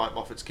really did fight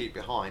Moffat to keep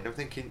behind. I'm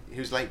thinking he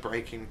was late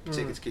braking,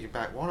 particularly to keep him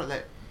back. Why not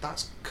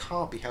that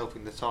can't be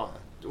helping the tyre,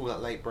 all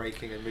that late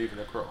braking and moving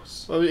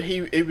across. Well,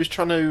 he was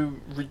trying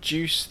to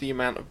reduce the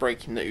amount of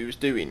braking that he was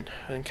doing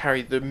and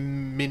carry the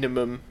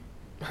minimum,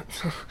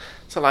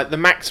 so like the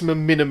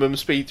maximum minimum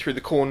speed through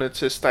the corner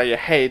to stay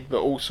ahead, but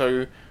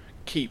also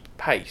keep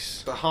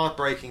pace. But hard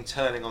braking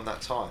turning on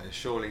that tyre is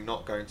surely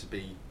not going to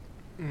be...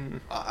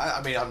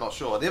 I mean, I'm not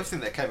sure. The other thing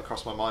that came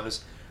across my mind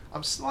was,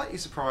 I'm slightly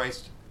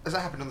surprised, as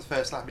that happened on the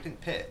first lap, he didn't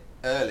pit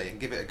early and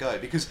give it a go,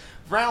 because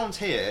round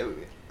here,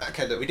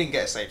 okay, look, we didn't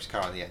get a safety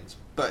car in the end,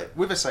 but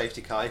with a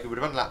safety car he would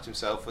have unlapped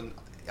himself, and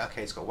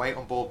okay, he's got weight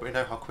on board, but we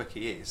know how quick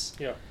he is.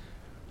 Yeah.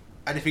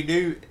 And if he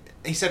knew,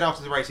 he said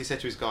after the race, he said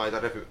to his guys, I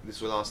don't know if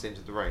this was the last end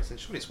of the race, then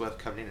surely it's worth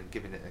coming in and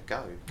giving it a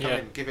go. Come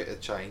in, give it a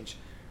change.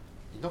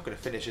 You're not going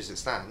to finish as it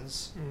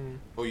stands,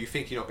 or you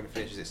think you're not going to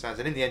finish as it stands,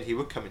 and in the end he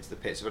would come into the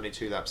pits with only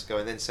 2 laps to go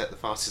and then set the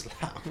fastest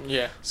lap.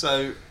 Yeah.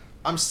 So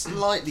I'm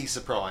slightly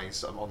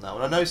surprised on that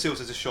one. I know Sills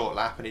has a short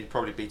lap and he'd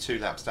probably be 2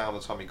 laps down by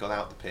the time he got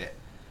out the pit.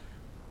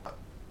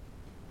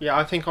 Yeah,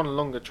 I think on a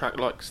longer track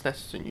like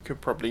Snetterton, you could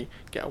probably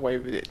get away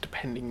with it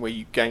depending where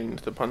you gained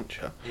the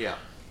puncture. Yeah.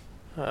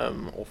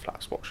 Or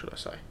flat spot, should I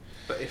say.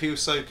 But if he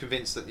was so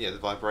convinced that the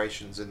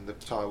vibrations in the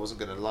tyre wasn't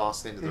going to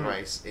last the end of the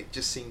race, it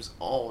just seems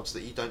odd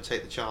that you don't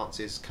take the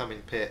chances, come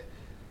in pit.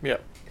 Yeah.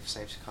 If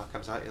safety car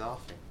comes out, you're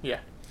laughing. Yeah.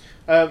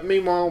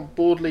 Meanwhile,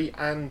 Boardley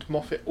and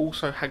Moffat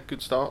also had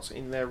good starts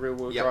in their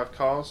rear-wheel drive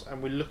cars,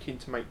 and we're looking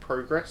to make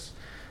progress.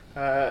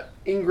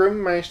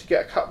 Ingram managed to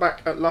get a cutback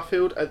at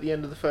Luffield at the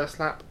end of the first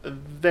lap,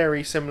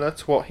 very similar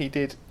to what he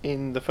did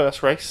in the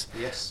first race.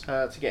 Yes.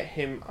 To get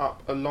him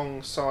up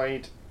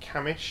alongside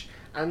Camish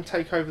and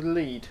take over the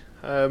lead.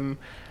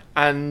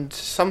 And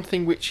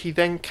something which he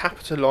then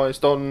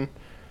capitalised on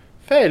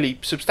fairly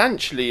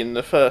substantially in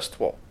the first,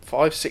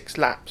 5-6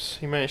 laps.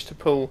 He managed to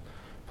pull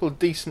a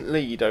decent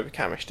lead over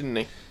Camish, didn't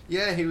he?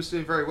 Yeah, he was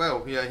doing very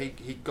well. Yeah,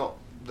 he got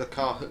the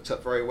car hooked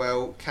up very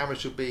well.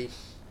 Camish will be,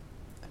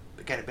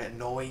 again, a bit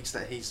annoyed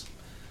that he's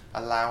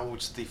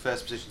allowed the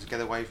first position to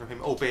get away from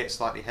him, albeit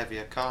slightly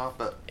heavier car.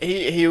 But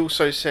he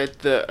also said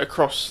that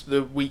across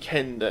the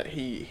weekend that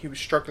he was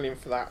struggling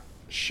for that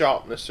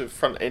sharpness of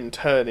front end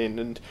turning,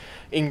 and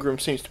Ingram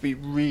seems to be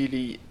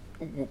really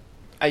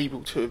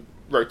able to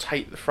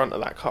rotate the front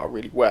of that car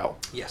really well.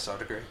 Yes,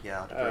 I'd agree.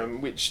 Yeah, I'd agree.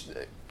 Which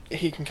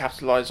he can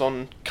capitalise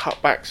on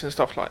cutbacks and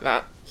stuff like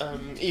that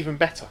even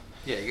better.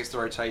 Yeah, he gets the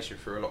rotation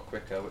through a lot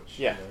quicker, which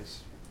Yeah.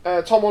 is...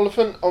 Tom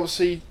Oliphant,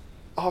 obviously,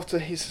 after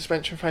his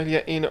suspension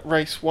failure in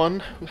race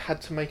 1,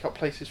 had to make up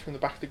places from the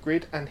back of the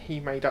grid, and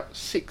he made up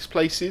 6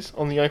 places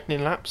on the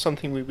opening lap,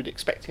 something we would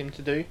expect him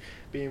to do,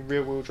 being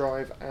rear-wheel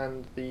drive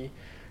and the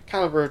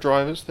calibre of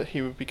drivers that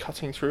he would be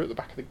cutting through at the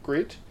back of the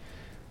grid.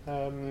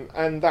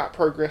 And that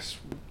progress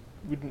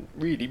wouldn't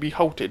really be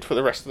halted for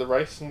the rest of the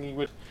race, and he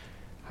would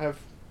have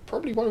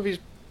probably one of his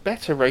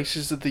better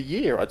races of the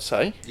year, I'd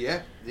say.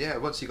 Yeah,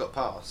 once he got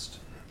past.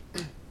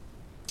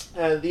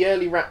 The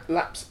early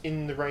laps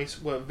in the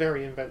race were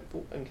very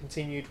eventful and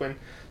continued when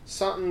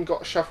Sutton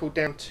got shuffled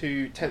down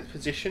to 10th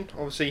position.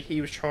 Obviously,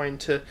 he was trying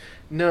to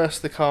nurse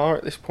the car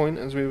at this point,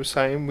 as we were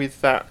saying,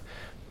 with that,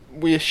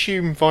 we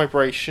assume,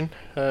 vibration.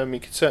 He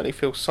could certainly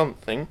feel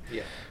something.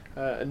 Yeah.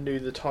 And knew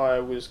the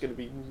tyre was going to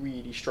be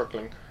really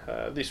struggling.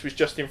 This was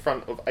just in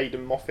front of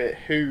Aidan Moffat,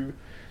 who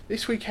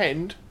this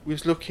weekend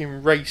was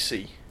looking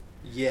racy.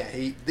 Yeah,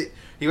 he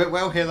went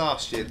well here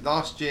last year.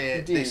 Last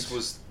year, this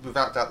was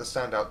without doubt the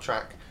standout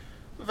track.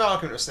 With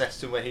argument with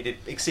Snetterton, where he did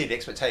exceed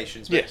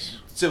expectations, but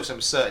still some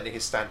certainly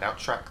his standout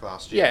track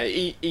last year.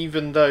 Yeah,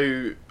 even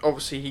though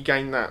obviously he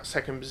gained that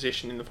second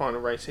position in the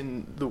final race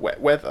in the wet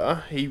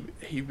weather,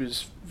 he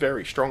was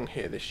very strong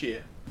here this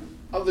year.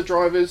 Other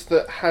drivers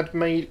that had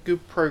made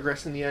good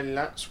progress in the early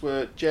laps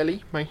were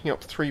Jelly, making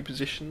up 3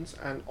 positions,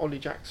 and Ollie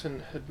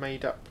Jackson had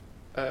made up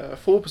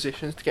 4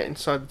 positions to get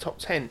inside the top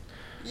 10.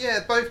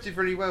 Yeah, both did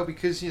really well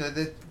because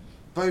they're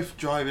both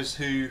drivers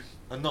who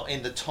are not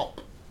in the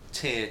top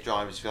tier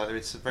drivers. If you like,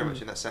 it's very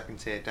much in that second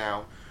tier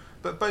down,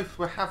 but both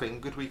were having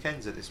good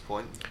weekends at this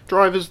point.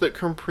 Drivers that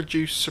can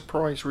produce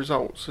surprise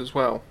results as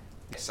well.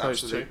 Yes,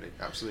 absolutely.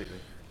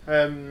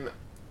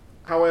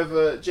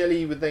 However,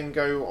 Jelly would then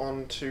go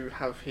on to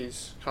have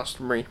his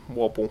customary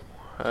wobble.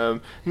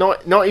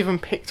 Not even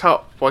picked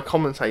up by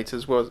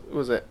commentators,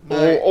 was it?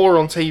 No. Or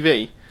on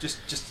TV.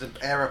 Just an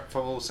error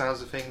from all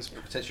sounds of things,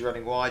 potentially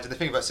running wide. And the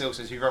thing about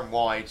Silverstone is, if you run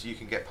wide, you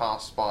can get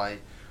passed by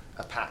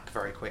a pack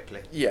very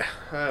quickly. Yeah,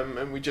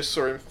 and we just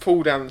saw him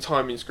fall down the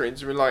timing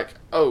screens, and we're like,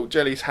 oh,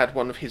 Jelly's had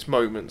one of his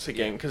moments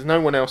again, because no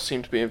one else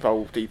seemed to be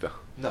involved either.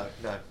 No.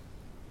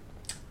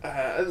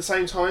 At the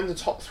same time, the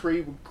top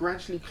 3 were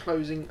gradually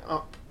closing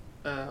up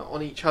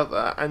on each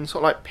other and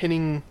sort of like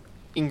pinning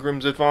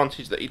Ingram's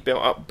advantage that he'd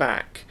built up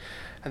back,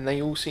 and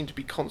they all seemed to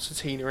be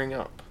concertinaing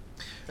up.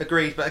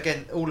 Agreed, but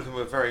again, all of them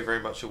were very, very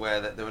much aware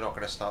that they were not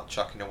going to start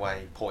chucking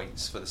away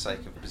points for the sake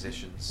of the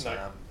positions.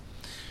 No.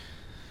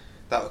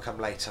 That will come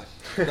later.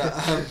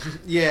 But,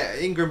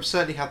 Ingram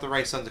certainly had the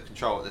race under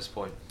control at this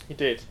point. He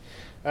did.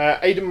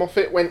 Aidan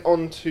Moffat went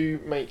on to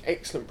make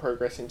excellent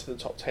progress into the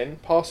top 10,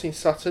 passing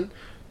Sutton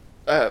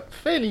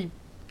fairly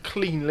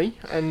cleanly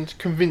and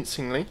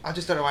convincingly. I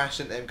just don't know why Ash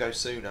didn't let him go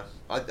sooner.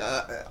 I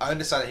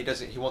understand that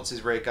he wants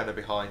his rear gunner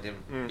behind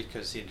him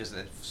because he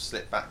doesn't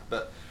slip back,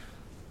 but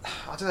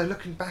I don't know,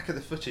 looking back at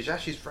the footage,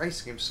 Ash is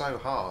racing him so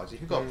hard. If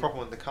you've got a problem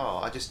with the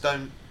car,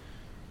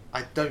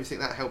 I don't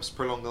think that helps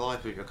prolong the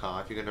life of your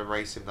car if you're going to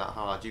race him that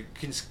hard. You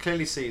can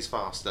clearly see he's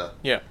faster.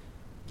 Yeah.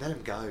 Let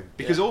him go.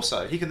 Because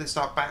also, he can then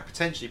start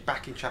potentially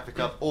backing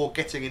traffic up or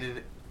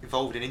getting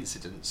involved in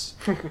incidents.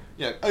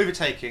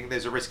 Overtaking,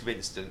 there's a risk of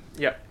incident.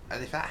 Yeah.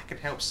 And if that can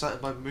help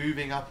Sutton by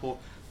moving up or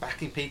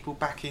backing people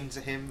back into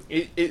him...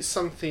 It's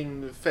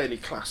something fairly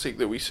classic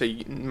that we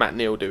see Matt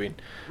Neal doing.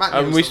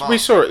 We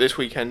saw it this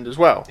weekend as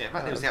well. Yeah,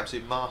 Matt Neal's the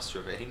absolute master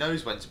of it. He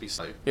knows when to be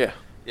slow. Yeah.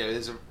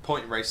 There's a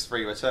point in race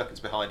 3 where Turkin's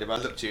behind him. I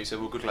looked at you and said,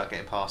 well, good luck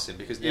getting past him,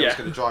 because Neil's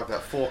going to drive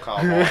that 4-car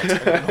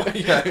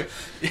wide.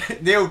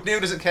 Neil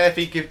doesn't care if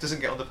he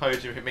doesn't get on the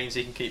podium if it means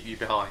he can keep you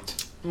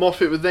behind.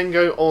 Moffat would then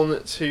go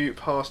on to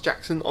pass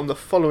Jackson on the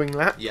following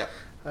lap. Yeah.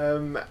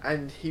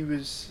 And he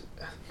was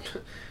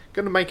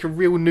going to make a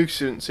real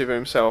nuisance of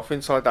himself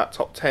inside that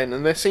top 10.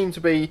 And there seemed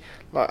to be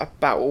like a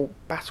battle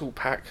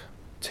pack,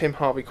 Tim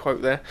Harvey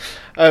quote there,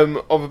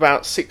 of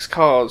about 6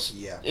 cars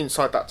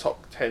inside that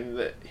top 10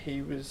 that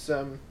he was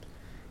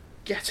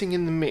getting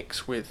in the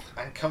mix with.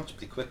 And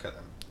comfortably quicker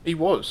than. He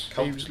was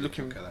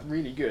looking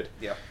really good.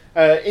 Yeah.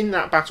 In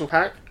that battle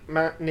pack,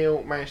 Matt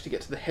Neal managed to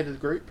get to the head of the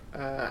group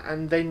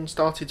and then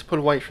started to pull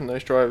away from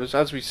those drivers.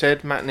 As we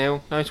said, Matt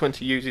Neal knows when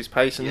to use his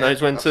pace and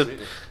knows when to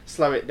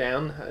slow it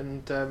down.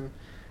 And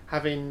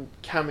having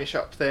Camish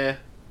up there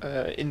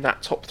in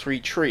that top 3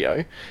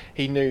 trio,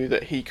 he knew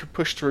that he could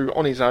push through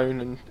on his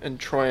own and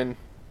try and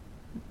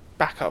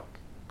back up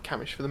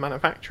Camish for the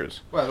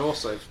manufacturers. Well,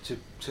 also, to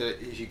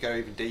if you go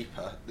even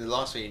deeper, the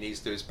last thing he needs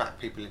to do is back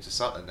people into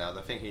Sutton now.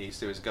 The thing he needs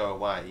to do is go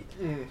away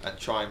and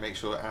try and make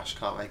sure that Ash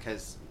can't make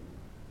his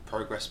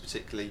progress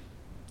particularly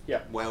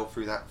well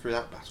through that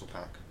battle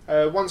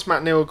pack. Once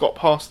Matt Neal got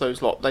past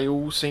those lot, they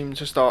all seemed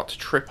to start to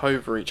trip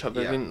over each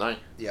other, didn't they?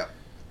 Yeah.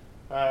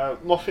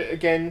 Moffat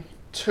again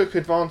took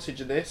advantage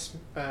of this,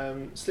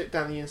 slipped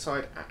down the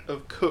inside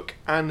of Cook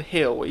and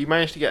Hill. He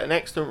managed to get an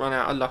excellent run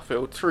out of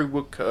Luffield through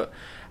Woodcote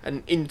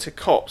and into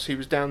Copse. He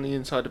was down the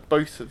inside of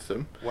both of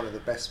them. One of the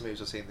best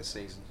moves I've seen this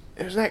season.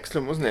 It was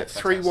excellent, wasn't it?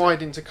 Fantastic. 3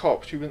 wide into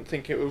Copse. You wouldn't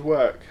think it would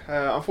work.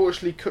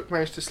 Unfortunately, Cook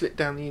managed to slip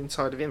down the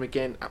inside of him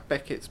again at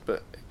Beckett's,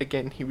 but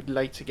again, he would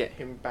later get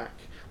him back,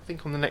 I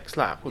think on the next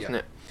lap, wasn't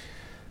it?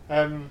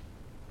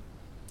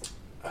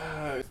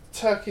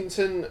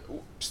 Turkington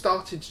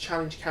started to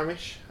challenge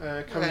Camish.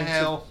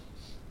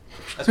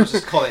 As much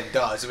as Colin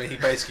does, I mean, he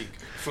basically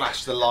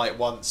flashed the light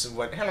once and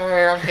went,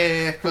 "Hello, I'm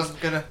here."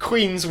 Wasn't gonna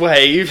Queen's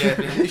wave. Yeah,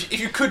 if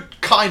you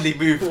could kindly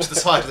move to the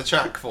side of the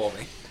track for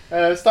me.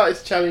 Started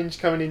to challenge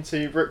coming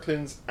into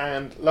Brooklands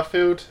and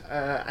Luffield,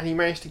 and he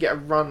managed to get a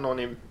run on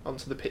him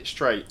onto the pit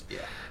straight.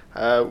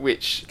 Yeah.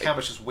 Which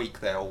Camish was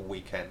weak there all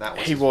weekend. That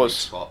was his weak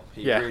spot.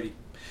 He really,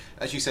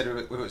 as you said, whether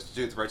it was to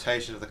do with the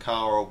rotation of the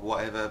car or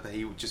whatever, but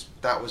he just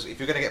if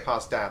you're going to get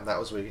past Dan, that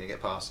was where you're going to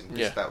get past him.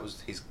 Because that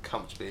was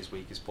comfortably his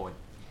weakest point.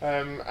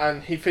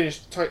 And he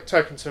finished.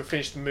 Turkington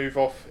finished the move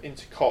off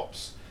into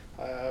Copse,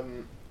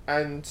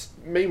 and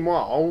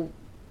meanwhile,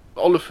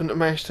 Oliphant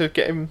managed to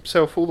get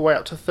himself all the way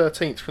up to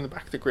 13th from the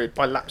back of the grid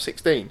by lap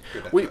 16.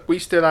 We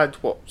still had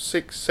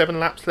 6-7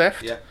 laps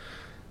left.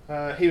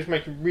 Yeah. He was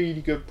making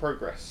really good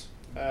progress.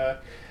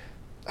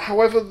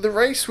 However, the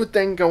race would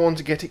then go on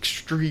to get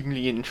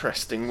extremely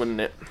interesting,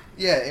 wouldn't it?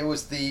 Yeah, it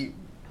was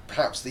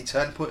perhaps the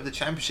turning point of the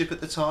championship at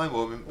the time,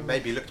 or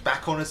maybe looked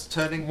back on as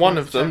turning point. One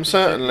of them,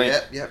 certainly.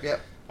 Yeah.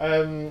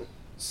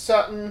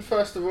 Sutton,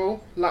 first of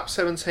all, lap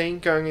 17,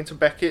 going into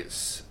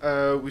Beckett's,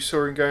 we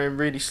saw him going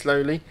really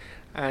slowly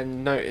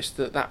and noticed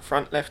that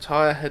front left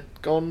tyre had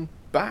gone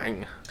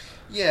bang.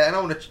 Yeah, and I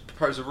want to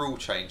propose a rule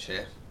change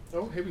here.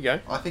 Oh, here we go.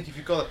 I think if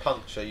you've got a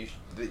puncture, you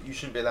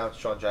shouldn't be allowed to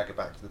try and drag it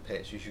back to the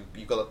pits.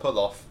 You've got to pull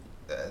off,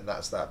 and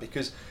that's that.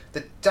 Because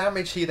the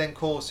damage he then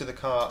caused to the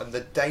car and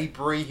the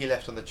debris he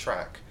left on the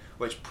track,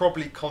 which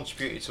probably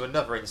contributed to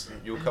another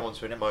incident you'll come on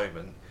to in a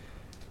moment.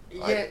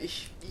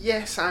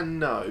 Yes and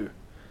no.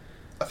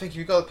 I think if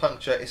you've got a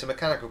puncture, it's a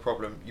mechanical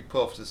problem, you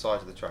pull off to the side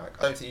of the track.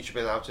 I don't think you should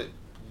be allowed to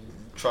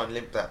try and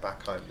limp that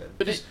back home then.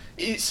 But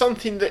it's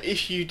something that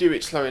if you do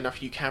it slow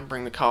enough, you can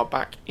bring the car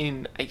back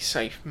in a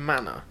safe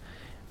manner.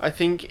 I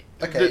think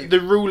the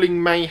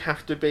ruling may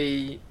have to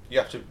be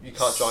you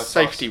can't drive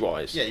safety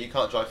wise. Yeah, you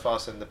can't drive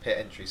faster than the pit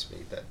entry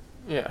speed then.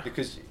 Yeah.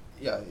 Because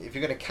if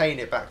you're going to cane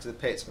it back to the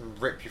pits and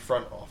rip your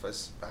front off,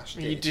 as Ash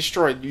did, you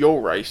destroy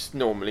your race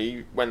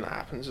normally when that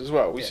happens as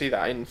well. We see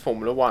that in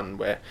Formula 1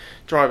 where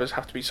drivers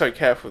have to be so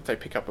careful if they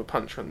pick up a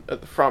puncher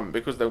at the front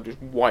because they'll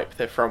just wipe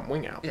their front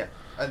wing out. Yeah,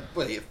 and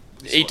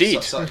he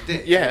did.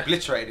 He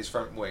obliterated his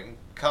front wing,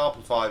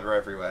 carbon fibre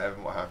everywhere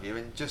and what have you,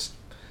 and just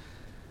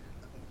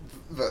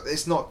look,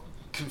 it's not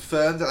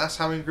confirmed that that's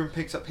how Ingram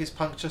picked up his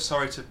puncture.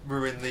 Sorry to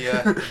ruin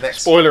the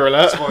next spoiler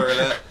alert.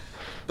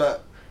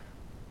 But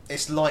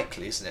it's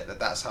likely, isn't it, that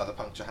that's how the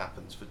puncture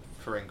happens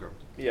for Ingram?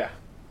 Yeah.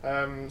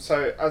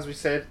 So as we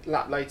said,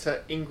 lap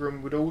later,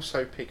 Ingram would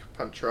also pick a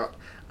puncture up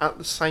at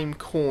the same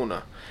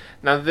corner.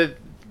 Now the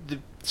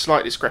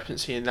slight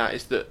discrepancy in that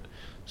is that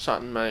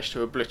Sutton managed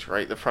to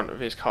obliterate the front of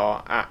his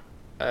car at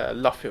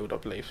Luffield, I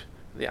believe,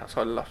 the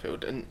outside of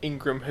Luffield, and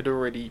Ingram had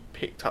already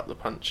picked up the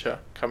puncture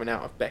coming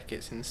out of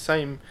Beckett's in the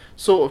same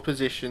sort of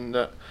position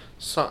that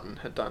Sutton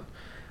had done.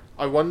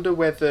 I wonder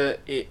whether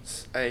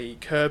it's a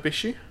curb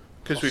issue,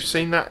 because we've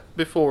seen that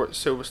before at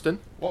Silverstone.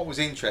 What was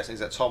interesting is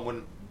that Tom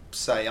wouldn't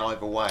say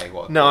either way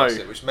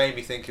which made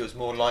me think it was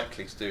more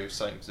likely to do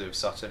something to do with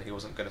Sutton. He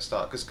wasn't going to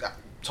start, because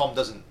Tom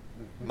doesn't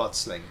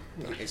mudsling.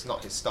 It's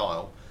not his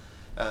style.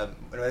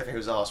 Whenever he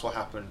was asked what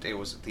happened, it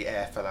was the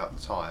air fell out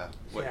the tyre,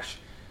 which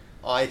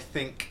I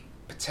think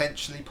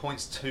potentially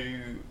points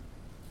to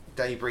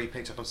debris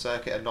picked up on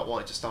circuit and not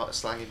wanting to start a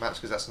slanging match,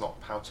 because that's not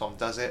how Tom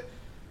does it.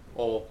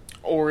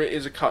 Or it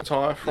is a cut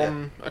tyre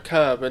from a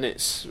curb, and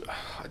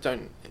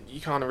you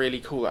can't really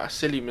call that a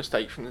silly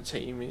mistake from the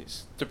team.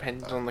 It's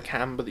dependent on the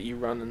camber that you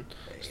run and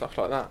stuff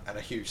like that. And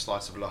a huge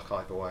slice of luck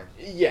either way.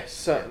 Yes,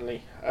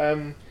 certainly.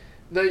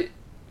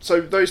 So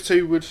those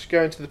two would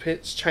go into the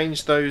pits,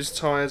 change those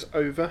tyres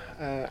over,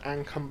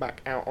 and come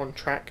back out on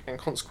track. And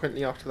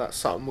consequently, after that,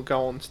 Sutton will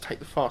go on to take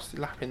the fastest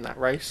lap in that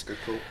race. Good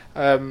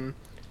call.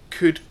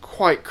 Could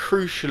quite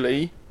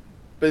crucially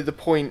be the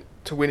point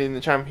to winning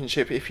the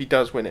championship if he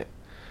does win it.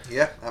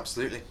 Yeah,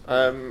 absolutely.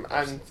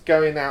 And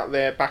going out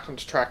there back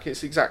onto track,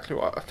 it's exactly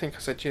what I think I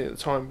said to you at the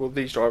time. Well,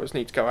 these drivers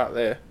need to go out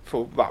there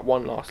for that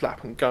one last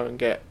lap and go and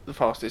get the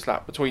fastest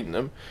lap between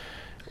them.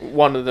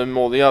 One of them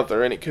or the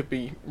other, and it could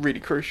be really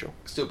crucial.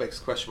 Still begs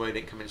the question why he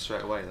didn't come in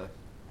straight away, though.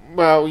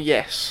 Well,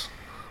 yes,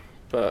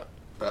 but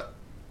But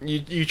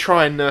you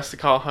try and nurse the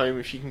car home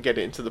if you can get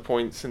it into the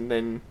points, and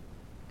then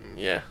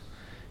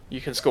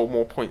you can score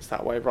more points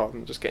that way rather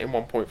than just getting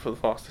 1 point for the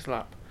fastest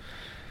lap.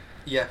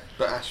 yeah,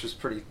 but Ash was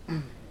pretty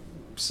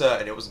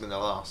certain it wasn't going to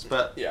last.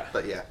 But Yeah.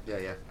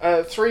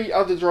 yeah. 3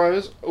 other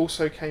drivers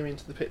also came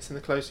into the pits in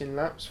the closing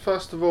laps.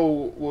 First of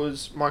all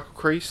was Michael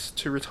Crease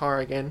to retire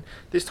again,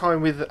 this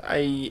time with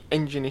a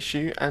engine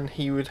issue, and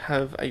he would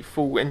have a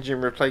full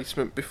engine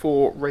replacement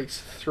before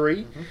race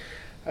 3.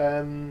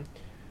 Mm-hmm.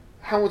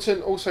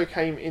 Hamilton also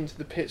came into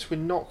the pits. We're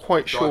not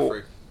quite sure.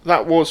 Drive-through.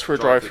 That was for a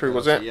drive-through,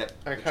 was it? Yeah.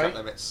 Okay. Track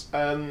limits.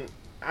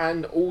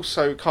 And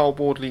also Carl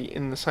Boardley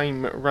in the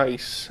same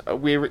race.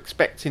 We're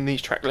expecting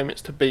these track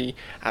limits to be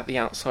at the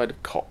outside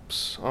of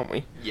Copse, aren't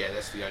we? Yeah,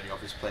 that's the only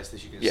obvious place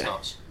that you can Yeah.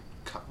 start.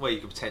 You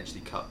could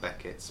potentially cut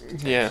Beckett's.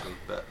 Yeah.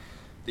 But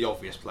the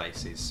obvious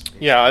place is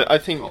Yeah, I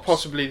think Copse.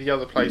 possibly the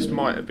other place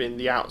might have been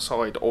the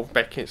outside of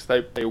Beckett's.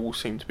 They all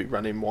seem to be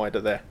running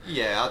wider there.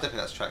 Yeah, I don't think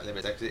that's track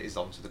limit because it is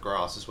onto the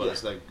grass as well. Yeah.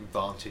 There's no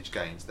vantage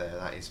gains there.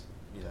 That is,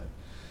 you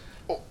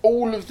know.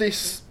 All of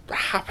this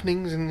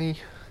happenings in the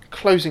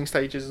closing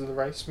stages of the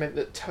race meant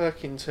that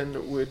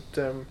Turkington would...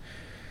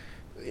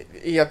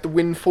 he had the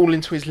wind fall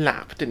into his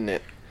lap, didn't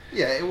it?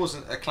 Yeah, it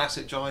wasn't a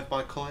classic drive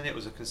by Colin. It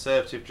was a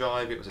conservative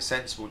drive. It was a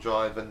sensible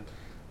drive, and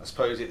I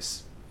suppose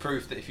it's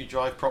proof that if you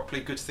drive properly,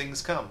 good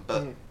things come.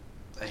 But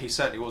he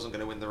certainly wasn't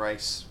going to win the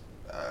race.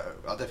 I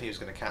don't think he was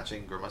going to catch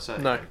Ingram. I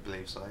certainly No. don't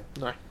believe so.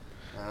 No.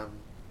 Um,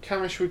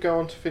 Camish would go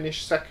on to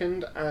finish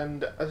second,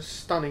 and a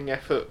stunning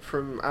effort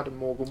from Adam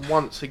Morgan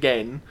once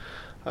again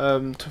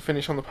to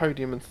finish on the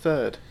podium in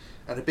third.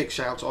 and a big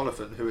shout out to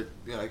Oliphant, who would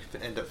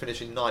end up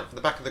finishing ninth. From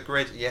the back of the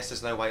grid, yes,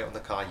 there's no weight on the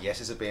car. Yes,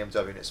 it's a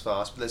BMW and it's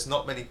fast, but there's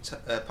not many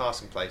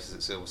passing places at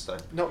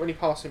Silverstone. Not many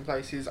passing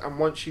places, and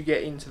once you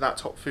get into that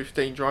top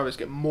 15, drivers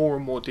get more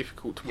and more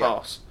difficult to Yeah.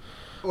 pass.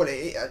 Well,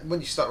 when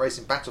you start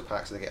racing battle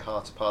packs, they get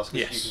hard to pass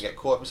because Yes. you can get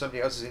caught up in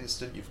somebody else's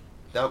instant. You've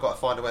now got to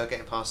find a way of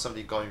getting past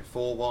somebody going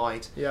 4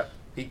 wide. Yeah.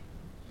 He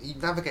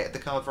navigated the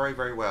car very,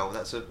 very well.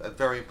 That's a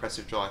very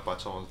impressive drive by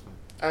Tom Oliphant.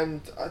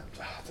 And I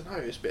don't know,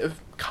 it's a bit of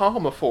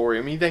karma for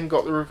him. He then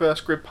got the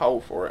reverse grid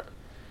pole for it.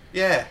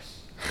 Yeah.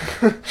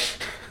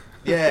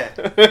 Yeah.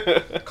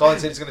 Colin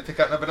said he's going to pick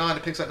up number 9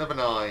 and picks up number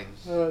 9.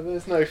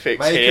 There's no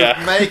fix here.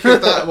 Make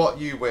of that what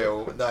you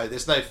will. No,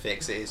 there's no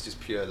fix. It is just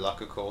pure luck,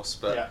 of course.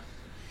 But Yeah.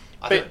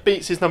 I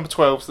Beats his number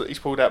 12s that he's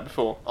pulled out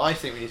before. I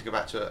think we need to go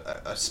back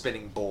to a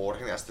spinning board. I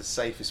think that's the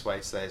safest way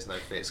to say there's no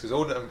fix.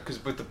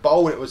 Because with the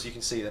bowl it was, you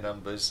can see the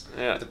numbers.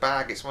 Yeah. With the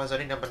bag, it's why there's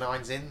only number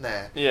 9s in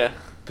there. Yeah.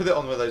 Put it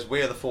on one of those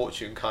Wheel of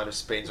Fortune kind of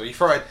spins, or you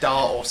throw a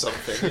dart or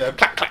something. You know,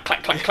 Clack, clack,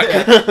 clack, clack, clack.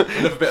 yeah,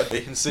 a little bit of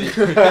B and C.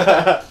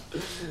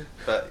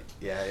 But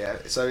yeah.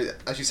 So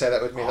as you say,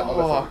 that would mean that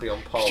Oliver would be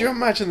on pole. Could you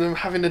imagine them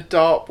having a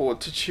dartboard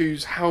to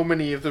choose how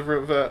many of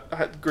the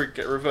grid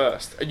get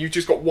reversed, and you've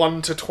just got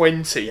 1 to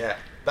 20? Yeah,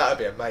 that would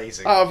be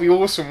amazing. That would be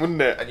awesome,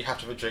 wouldn't it? And you have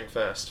to have a drink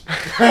first.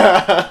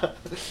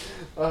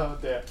 Oh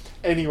dear.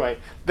 Anyway,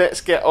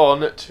 let's get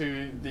on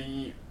to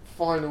the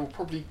final,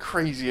 probably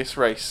craziest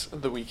race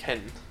of the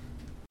weekend.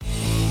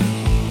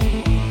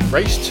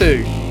 Race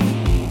 2.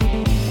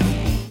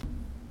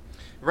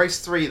 Race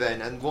 3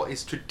 then, and what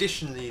is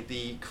traditionally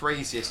the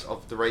craziest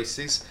of the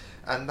races,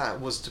 and that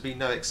was to be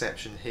no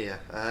exception here.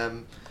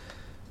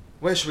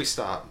 Where should we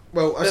start?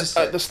 Well, as I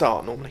said, At the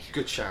start, normally.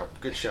 good shout.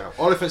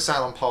 Oliphant sat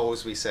on pole,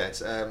 as we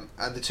said,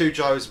 and the 2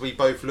 drivers we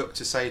both looked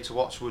to say to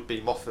watch would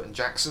be Moffat and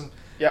Jackson.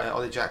 Yeah.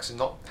 Ollie Jackson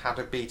not had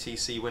a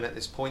BTC win at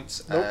this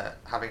point, Nope.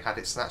 having had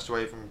it snatched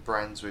away from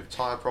Brands with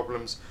tyre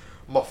problems.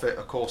 Moffat,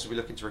 of course, will be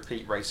looking to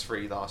repeat race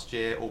 3 last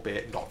year,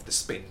 albeit not for the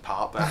spin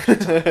part, but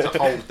actually to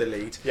hold the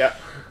lead. Yeah.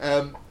 It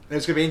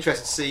was going to be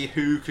interesting to see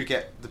who could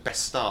get the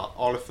best start,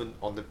 Oliphant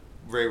on the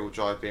rear-wheel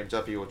drive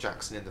BMW or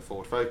Jackson in the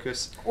Ford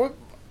Focus. Well,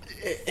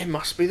 it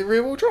must be the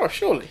rear-wheel drive,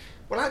 surely.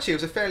 Well, actually, it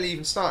was a fairly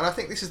even start, and I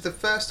think this is the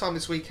first time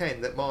this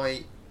weekend that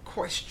my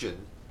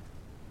question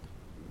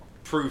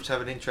proved to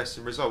have an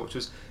interesting result, which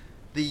was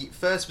the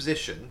first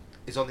position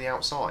is on the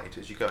outside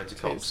as you go into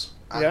Copse.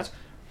 And Yeah.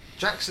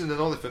 Jackson and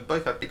Oliphant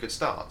both had big good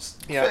starts,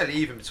 Yeah. fairly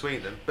even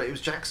between them, but it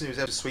was Jackson who was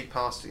able to sweep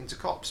past into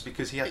Copse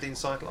because he had the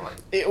inside line.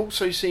 It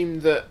also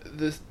seemed that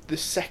the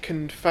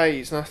second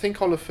phase, and I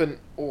think Oliphant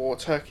or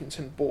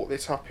Turkington brought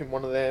this up in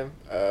one of their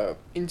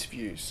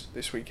interviews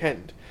this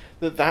weekend,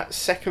 that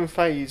second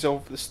phase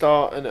of the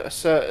start and at a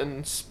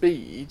certain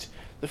speed,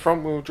 the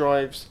front wheel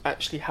drives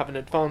actually have an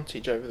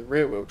advantage over the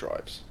rear wheel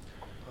drives.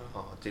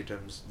 Oh,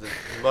 Didums, the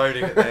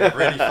moaning at their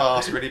really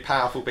fast, really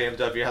powerful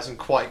BMW hasn't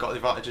quite got the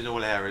advantage in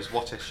all areas.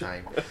 What a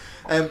shame.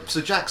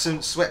 So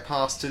Jackson swept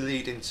past to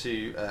lead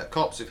into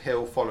Copse, with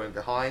Hill following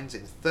behind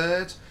in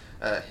third.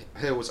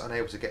 Hill was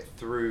unable to get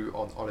through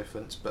on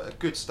Oliphant, but a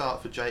good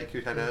start for Jake,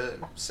 who'd had a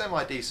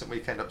semi-decent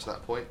weekend up to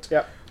that point.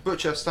 Yep.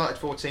 Butcher started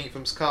 14th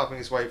and was carving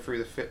his way through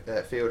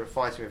the field and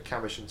fighting with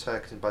Cambish and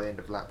Turkington by the end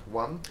of lap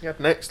 1. He had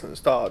an excellent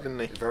start, didn't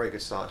he? A very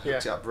good start,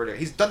 hooked it up brilliant.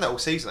 He's done that all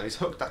season though. He's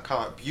hooked that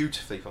car up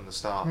beautifully from the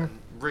start and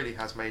really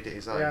has made it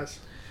his own. He has.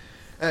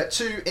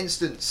 Two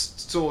incidents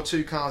saw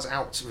two cars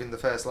out within the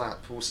first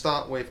lap. We'll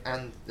start with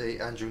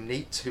Andrew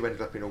Neat, who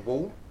ended up in a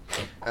wall.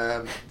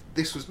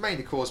 This was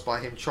mainly caused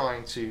by him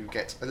trying to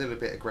get a little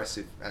bit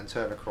aggressive and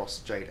turn across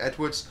Jade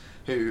Edwards,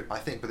 who I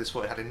think by this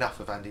point had enough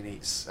of Andy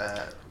Neat's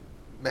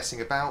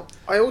messing about.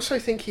 I also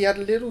think he had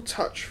a little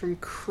touch from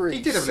Chris.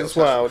 He did have a little as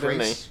touch well, from Chris,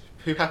 didn't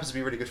he? who happens to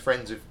be really good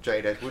friends with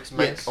Jade Edwards.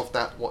 Make Yes. of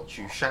that what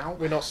you shall.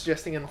 We're not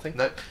suggesting anything.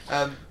 No,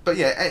 but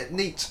yeah,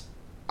 Neat,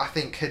 I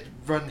think, had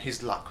run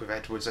his luck with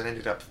Edwards and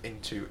ended up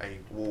into a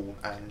wall.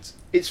 And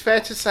It's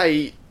fair to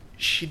say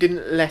she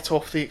didn't let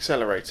off the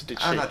accelerator, did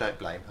she? I don't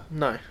blame her.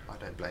 No. I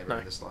don't blame her No.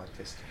 in the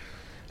slightest.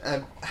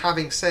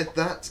 Having said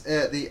that,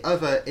 the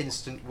other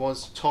incident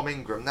was Tom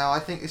Ingram. Now, I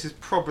think this is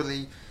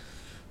probably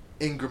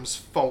Ingram's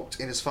fault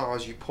in as far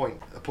as you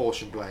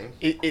apportion blame.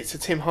 It's a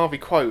Tim Harvey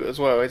quote as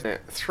well, isn't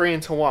it? 3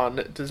 into 1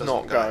 does Doesn't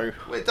not go.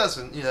 Well, it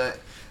doesn't, you know.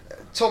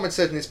 Tom had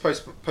said in his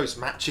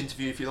post-match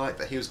interview, if you like,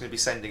 that he was going to be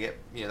sending it.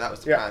 You know, that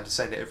was the plan, to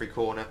send it every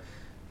corner.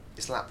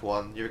 It's lap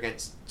 1. You're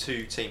against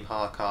two Team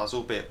Hard cars,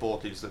 albeit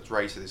Bortley's looked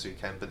racer this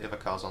weekend, but the other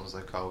cars on as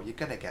their coal. You're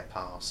going to get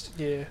past.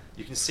 Yeah.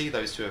 You can see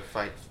those two are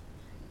fake.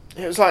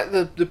 It was like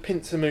the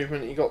pincer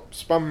movement. He got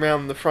spun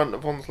round the front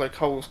of Onslow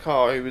Cole's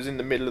car, who was in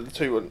the middle of the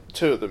two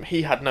of them.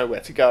 He had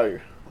nowhere to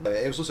go.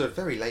 It was also a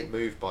very late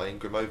move by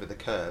Ingram over the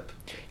curb.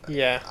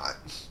 Yeah.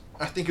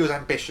 I think it was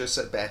ambitious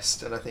at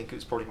best, and I think it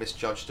was probably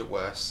misjudged at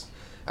worst.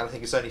 And I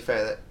think it's only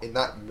fair that in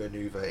that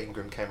manoeuvre,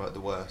 Ingram came out the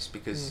worst,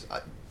 because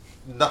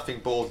nothing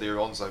Baldley or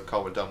Onslow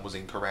Cole had done was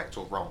incorrect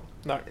or wrong.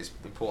 No. It's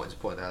important to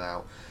point that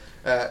out.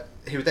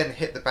 He would then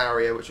hit the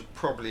barrier, which would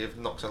probably have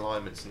knocked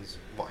alignments and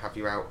what have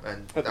you out.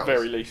 And At the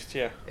very least,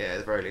 yeah. Yeah, at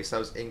the very least. That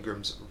was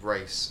Ingram's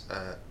race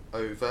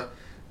over.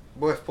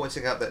 Worth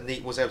pointing out that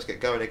Neat was able to get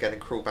going again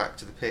and crawl back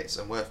to the pits,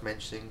 and worth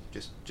mentioning,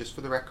 just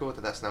for the record,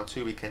 that that's now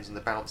 2 weekends in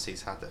the bounce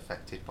he's had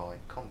affected by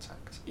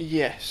contact.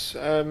 Yes.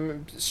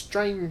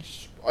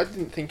 Strange. I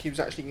didn't think he was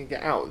actually going to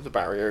get out of the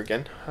barrier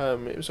again.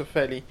 It was a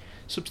fairly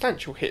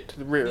substantial hit to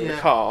the rear of the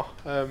car,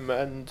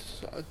 and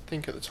I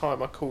think at the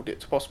time I called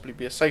it to possibly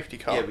be a safety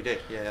car. Yeah, we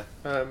did, yeah.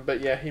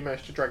 But yeah, he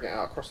managed to drag it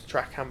out across the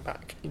track and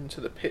back into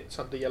the pits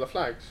under yellow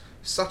flags.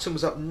 Sutton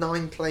was up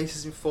 9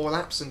 places in 4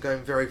 laps and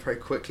going very, very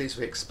quickly as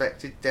we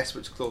expected,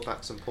 desperate to claw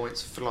back some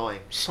points, flying.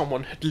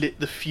 Someone had lit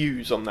the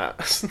fuse on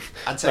that.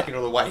 And taking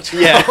all the weight.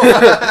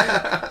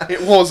 Yeah.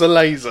 It was a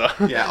laser.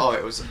 Yeah,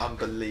 it was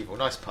unbelievable.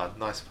 Nice pun.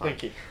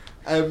 Thank you.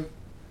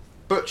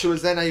 Butcher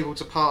was then able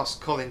to pass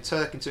Colin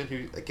Turkington,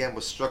 who again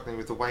was struggling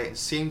with the weight and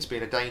seemed to be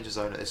in a danger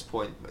zone at this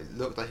point. It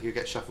looked like he could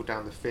get shuffled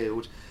down the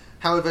field.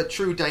 However,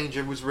 true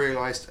danger was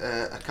realised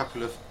a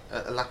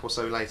lap or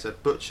so later.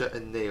 Butcher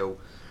and Neil.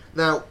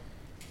 Now,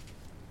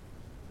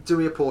 do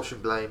we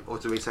apportion blame or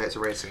do we say it's a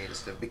racing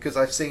incident? Because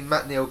I've seen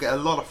Matt Neal get a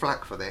lot of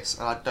flack for this,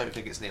 and I don't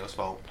think it's Neil's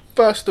fault.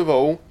 First of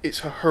all,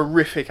 it's a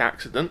horrific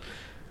accident.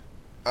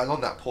 And on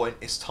that point,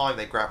 it's time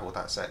they gravelled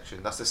that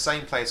section. That's the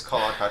same place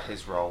Collard had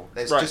his role.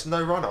 There's Right. just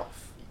no runoff.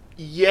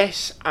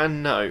 Yes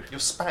and no. You're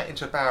spat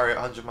into a barrier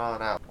at 100 mile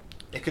an hour.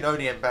 It can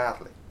only end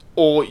badly.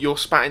 Or you're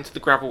spat into the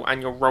gravel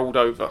and you're rolled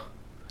over.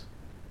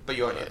 But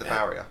you won't hit the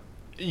barrier.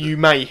 You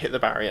may hit the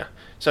barrier.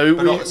 So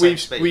But not at the same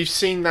speed. we've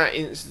seen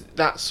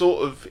that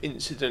sort of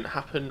incident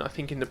happen, I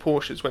think, in the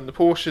Porsches. When the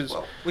Porsches...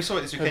 Well, we saw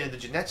it this weekend in the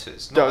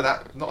Ginettas. Dug-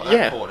 Not at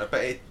that corner,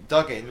 but it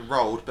dug in,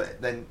 rolled,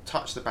 but then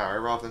touched the barrier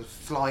rather than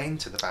fly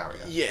into the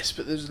barrier. Yes,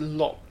 but there's a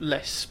lot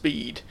less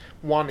speed,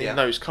 one, in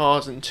those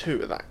cars, and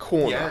two, at that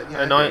corner.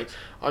 Yeah, and agreed.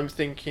 I'm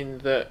thinking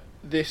that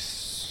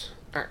this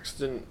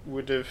accident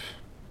would have...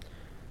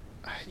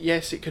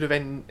 Yes, it could have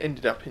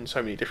ended up in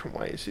so many different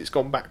ways. It's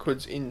gone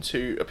backwards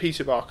into a piece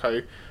of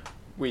Arco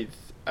with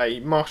a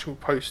Marshall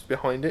post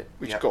behind it,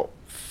 which got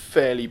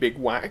fairly big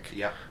whack.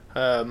 Yeah.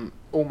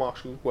 All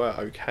Marshalls were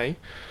okay.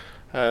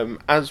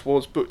 As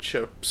was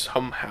Butcher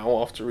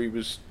somehow after he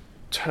was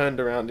turned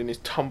around in his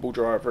tumble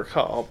driver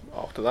car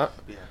after that.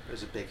 Yeah, it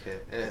was a big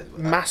hit.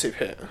 Massive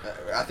hit.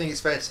 I think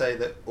it's fair to say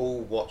that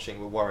all watching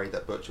were worried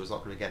that Butcher was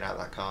not going to get out of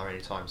that car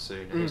anytime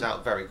soon. And he was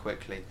out very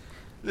quickly.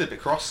 A little bit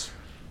cross,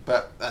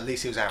 but at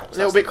least he was out. A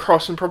little bit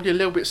cross and probably a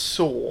little bit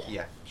sore.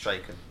 Yeah,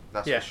 shaken.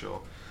 That's for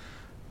sure.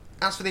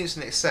 As for the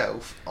incident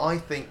itself, I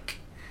think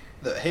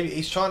that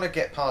he's trying to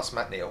get past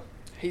Matt Neal.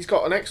 He's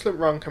got an excellent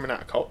run coming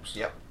out of Copse.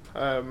 Yep.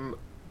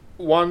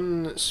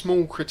 One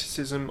small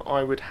criticism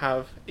I would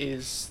have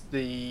is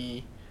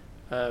the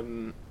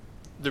run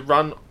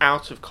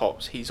out of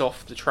Copse. He's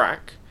off the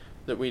track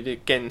that we'd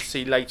again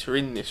see later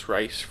in this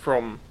race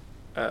from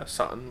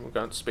Sutton. We're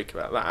going to speak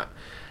about that.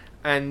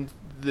 and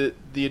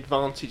the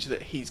advantage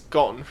that he's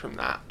gotten from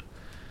that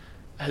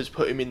has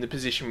put him in the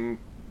position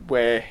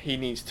where he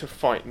needs to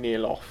fight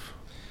Neil off.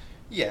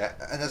 Yeah,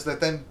 and as they've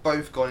then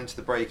both gone into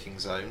the braking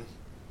zone,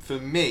 for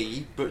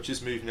me,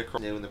 Butcher's moving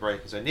across Neil in the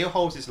braking zone. Neil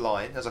holds his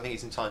line, as I think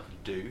he's entitled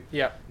to do.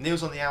 Yeah.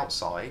 Neil's on the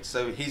outside,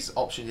 so his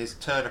option is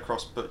turn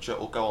across Butcher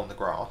or go on the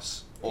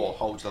grass, or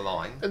hold the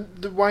line. And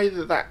the way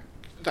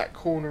that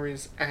corner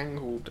is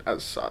angled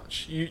as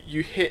such,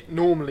 you hit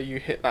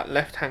that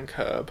left-hand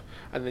curb,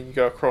 and then you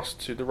go across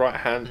to the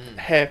right-hand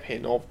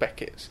hairpin of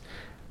Beckett's.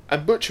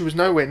 And Butcher was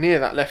nowhere near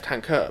that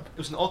left-hand curb. It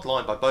was an odd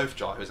line by both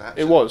drivers,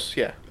 actually. It was,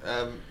 yeah.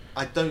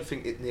 I don't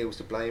think Neil's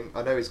to blame.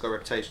 I know he's got a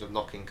reputation of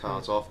knocking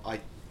cars off. I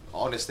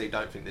honestly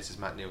don't think this is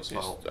Matt Neil's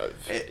fault.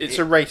 It's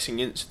a racing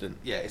incident.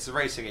 Yeah, it's a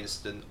racing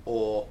incident,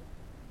 or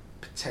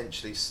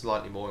potentially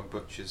slightly more in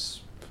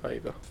Butcher's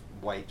favour.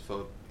 Weight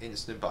for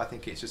incident, but I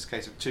think it's just a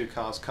case of two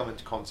cars come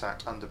into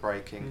contact under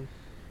braking.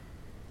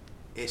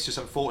 It's just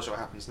unfortunate what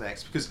happens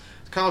next, because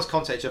the cars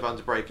contact each other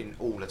under braking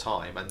all the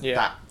time, and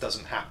that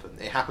doesn't happen.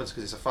 It happens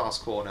because it's a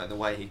fast corner, and the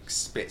way he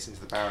spits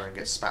into the barrier and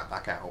gets spat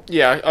back out.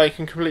 Yeah, I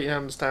can completely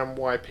understand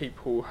why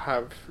people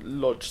have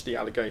lodged the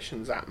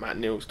allegations at Matt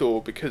Neil's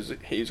door, because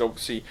he's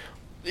obviously,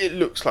 it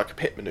looks like a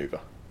pit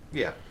manoeuvre.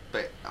 Yeah,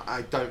 but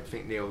I don't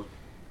think Neil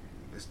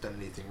has done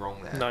anything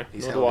wrong there. No,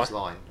 he's held his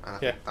line, and I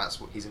think Yeah. that's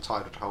what he's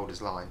entitled to hold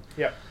his line.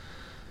 Yeah.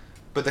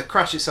 But the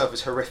crash itself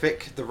is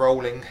horrific. The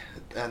rolling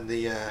and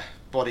the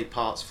body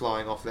parts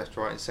flying off left,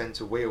 right, and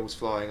centre, wheels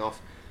flying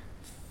off.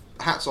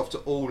 Hats off to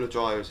all the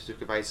drivers who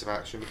took evasive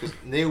action, because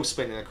Neil's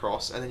spinning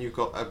across, and then you've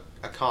got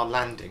a car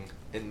landing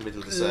in the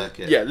middle of the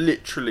circuit. Yeah,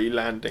 literally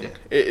landing. Yeah.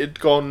 It had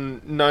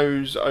gone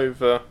nose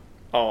over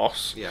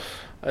arse, Yeah.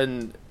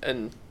 and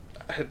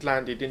had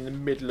landed in the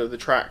middle of the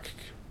track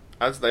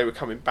as they were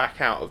coming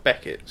back out of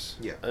Beckett's.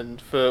 Yeah.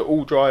 And for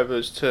all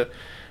drivers to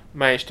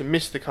manage to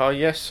miss the car,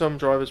 yes, some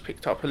drivers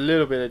picked up a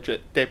little bit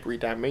of debris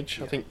damage.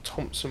 Yeah. I think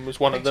Thompson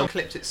was one of them. Tom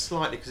clipped it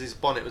slightly because his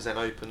bonnet was then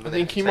open. I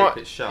think he might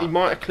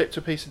have clipped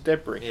a piece of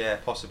debris. Yeah,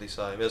 possibly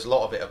so. There's a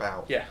lot of it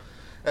about. Yeah.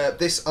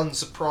 This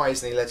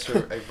unsurprisingly led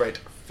to a red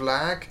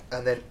flag,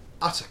 and then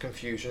utter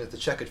confusion as the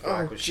checkered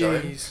flag was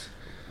shown.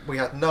 We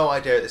had no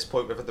idea at this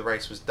point whether the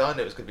race was done.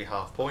 It was going to be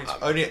half points.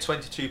 Only at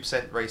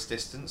 22% race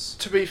distance.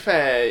 To be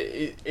fair,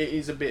 it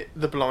is a bit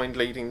the blind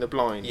leading the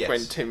blind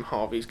when Tim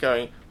Harvey's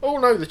going, oh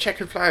no, the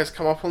checkered flag has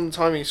come up on the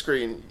timing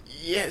screen.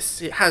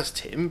 Yes, it has,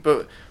 Tim,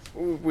 but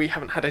we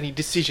haven't had any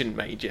decision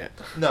made yet.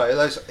 No,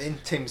 those in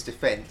Tim's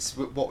defence,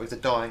 what with the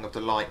dying of the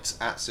lights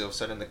at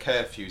Silverstone and the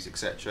curfews,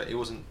 etc., it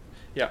wasn't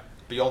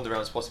beyond the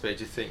realms of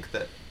possibility to think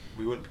that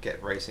we wouldn't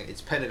get racing. It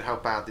depended how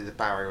badly the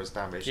barrier was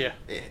damaged. Yeah.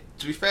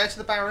 To be fair to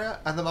the barrier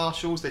and the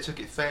marshals, they took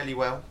it fairly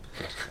well.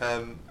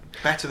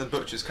 Better than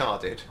Butcher's car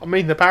did. I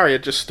mean, the barrier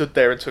just stood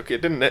there and took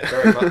it, didn't it?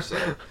 Very much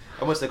so.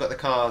 And once they got the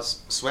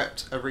cars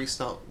swept, a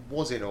restart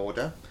was in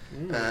order.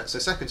 So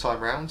second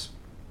time round,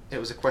 it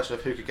was a question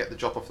of who could get the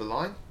job off the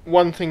line.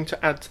 One thing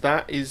to add to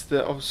that is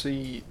that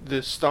obviously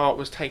the start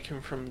was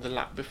taken from the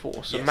lap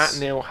before, so Matt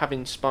Neil,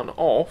 having spun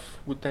off,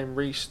 would then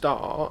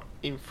restart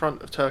in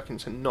front of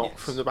Turkington, not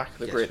from the back of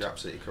the grid. Yes, you're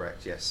absolutely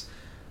correct, yes.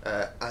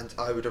 And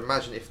I would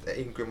imagine if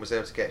Ingram was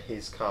able to get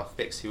his car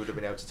fixed, he would have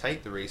been able to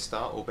take the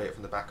restart, albeit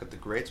from the back of the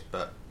grid,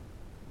 but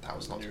that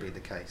was not to be the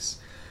case.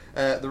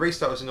 The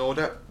restart was in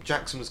order.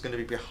 Jackson was going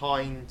to be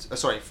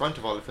in front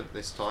of Oliphant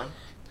this time.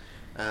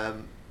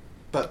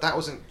 But that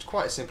wasn't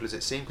quite as simple as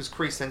it seemed, because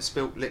Crease then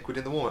spilt liquid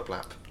in the warm-up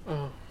lap.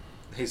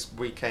 His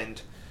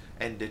weekend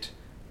ended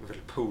with a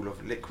pool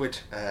of liquid,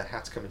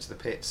 had to come into the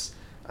pits,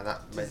 and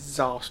that meant...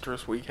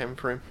 Disastrous weekend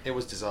for him. It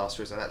was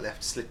disastrous, and that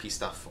left slippy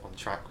stuff on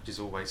track, which is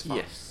always fun.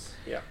 Yes.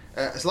 Yeah.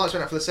 As lights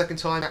went out for the second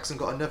time, Jackson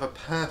got another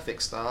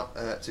perfect start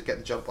to get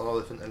the jump on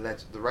Oliphant and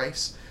led the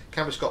race.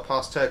 Cavendish got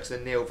past Turkington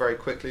and Neil very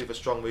quickly with a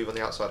strong move on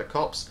the outside of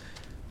Copse.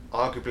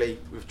 Arguably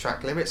with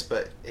track limits,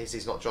 but as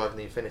he's not driving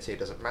the Infinity, it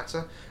doesn't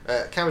matter.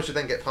 Cavendish would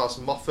then get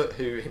past Moffat,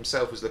 who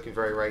himself was looking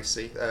very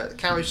racy.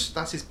 Cavendish,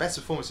 that's his best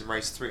performance in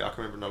race 3 I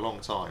can remember in a long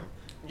time.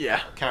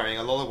 Yeah. Carrying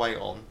a lot of weight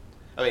on.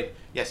 I mean,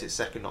 yes, it's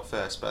second, not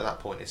first, but at that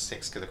point it's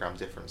 6 kilogram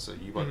difference, so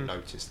you won't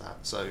notice that.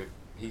 So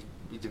he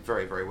did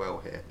very, very well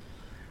here.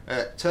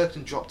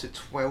 Turkington dropped to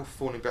 12th,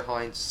 falling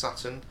behind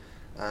Sutton.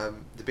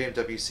 The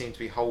BMW seemed to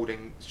be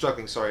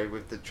struggling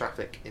with the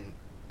traffic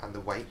and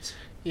the weight.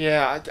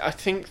 Yeah, I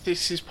think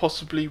this is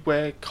possibly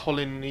where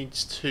Colin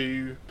needs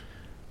to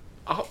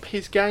up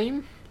his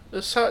game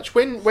as such.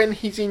 When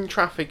he's in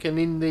traffic and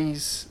in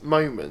these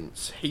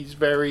moments, he's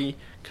very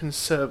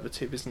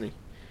conservative, isn't he?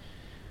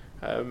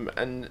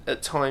 And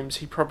at times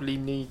he probably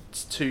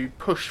needs to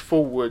push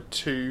forward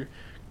to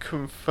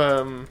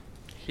confirm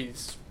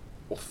his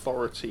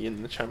authority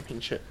in the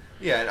championship.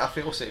 Yeah, and I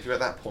think also if you're at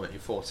that point,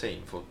 you're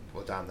 14th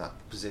or down that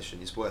position,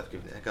 it's worth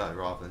giving it a go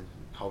rather than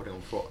holding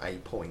on for a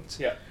point.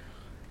 Yeah.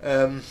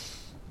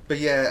 But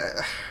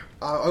yeah,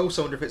 I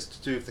also wonder if it's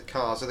to do with the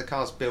cars. Are the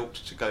cars built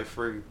to go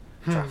through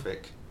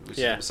traffic, which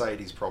is a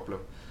Mercedes problem,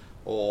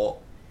 or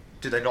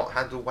did they not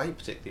handle weight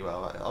particularly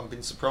well? I've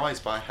been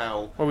surprised by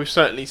how... Well, we've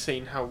certainly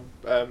seen how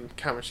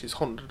Camish's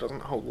Honda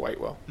doesn't hold weight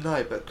well.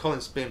 No, but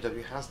Collins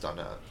BMW has done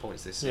it at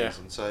points this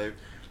season, so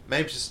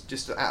maybe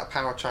just at a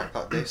power track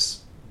like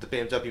this, the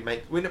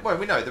BMW we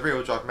know the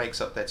rear-wheel drive makes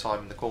up their time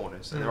in the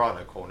corners, and there are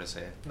no corners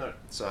here. No.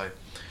 So,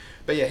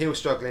 but yeah, he was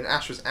struggling.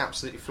 Ash was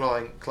absolutely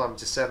flying, climbing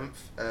to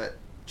 7th.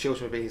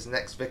 Chilton would be his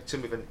next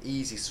victim with an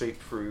easy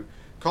sweep through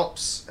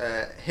Copse.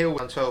 Hill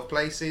won 12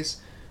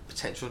 places.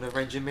 Potential no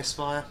engine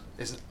misfire.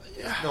 Isn't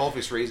no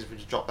obvious reason for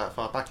him to drop that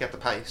far back. He had the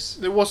pace.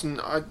 There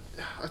wasn't. I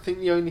think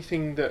the only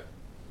thing that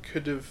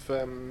could have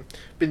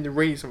been the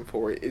reason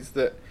for it is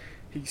that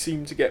he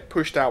seemed to get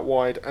pushed out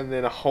wide, and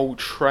then a whole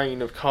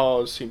train of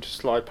cars seemed to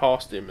slide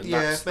past him, and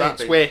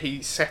that's where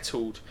he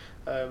settled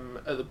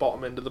at the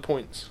bottom end of the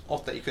points.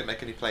 Odd that he couldn't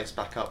make any place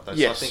back up though.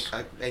 Yes. So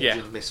I think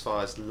engine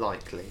misfire is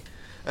likely.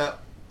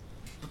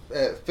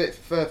 A bit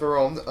further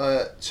on,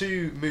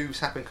 2 moves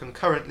happened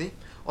concurrently.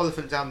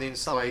 Oliphant down the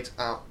inside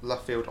out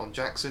Luffield on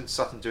Jackson.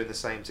 Sutton doing the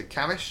same to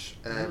Camish,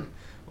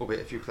 albeit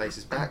a few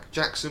places back.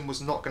 Jackson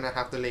was not going to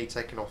have the lead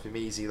taken off him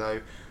easy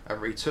though,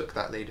 and retook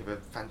that lead with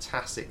a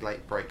fantastic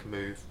late break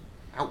move.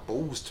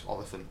 Outballsed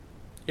Oliphant.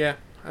 Yeah,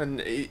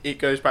 and it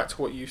goes back to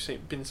what you've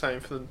been saying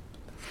for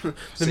the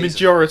Season.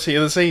 majority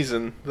of the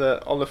season,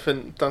 that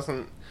Oliphant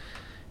doesn't...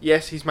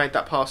 Yes, he's made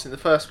that pass in the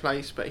first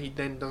place, but he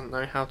then doesn't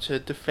know how to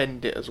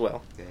defend it as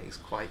well. Yeah, he's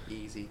quite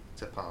easy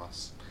to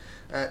pass.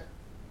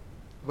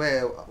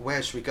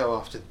 Where should we go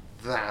after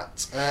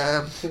that?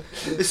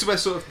 This is where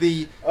sort of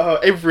the...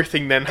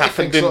 everything then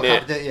happened, didn't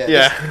it?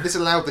 Yeah. This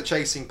allowed the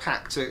chasing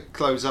pack to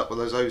close up, while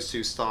those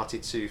two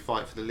started to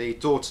fight for the lead.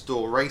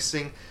 Door-to-door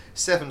racing.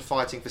 7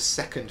 fighting for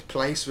 2nd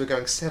place. We're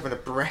going 7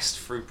 abreast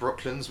through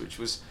Brooklands, which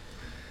was...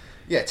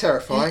 Yeah,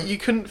 terrifying. You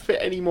couldn't fit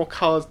any more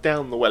cars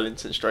down the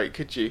Wellington Straight,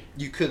 could you?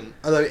 You couldn't.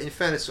 Although, in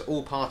fairness to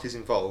all parties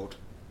involved,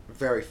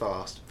 very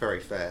fast,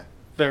 very fair.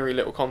 Very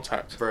little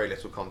contact. Very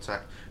little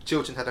contact.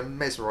 Chilton had a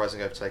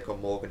mesmerising overtake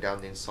on Morgan down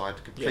the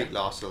inside, complete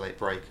last of the late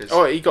breakers.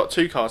 Oh, he got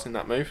 2 cars in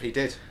that move. He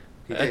did.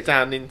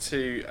 Down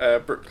into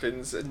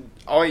Brooklands, and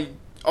I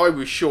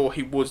was sure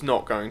he was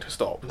not going to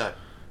stop. No.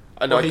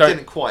 And he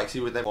didn't quite, because he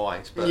was then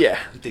wide, but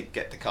he did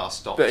get the car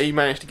stopped. But he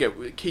managed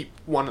to keep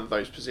one of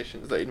those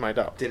positions that he'd made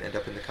up. Didn't end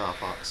up in the car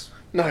parks.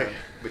 No.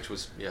 Which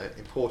was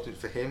important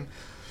for him.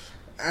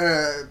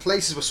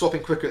 Places were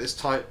swapping quicker at this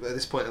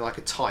point than I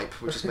could type,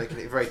 which is making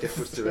it very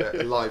difficult to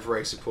do a live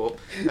race report.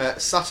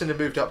 Sutton had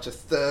moved up to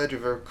 3rd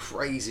with a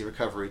crazy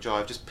recovery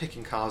drive, just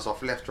picking cars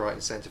off left, right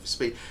and centre for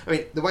speed. I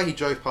mean, the way he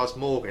drove past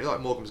Morgan, it looked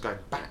like Morgan was going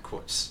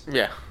backwards.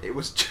 Yeah. It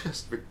was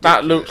just ridiculous.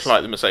 That looked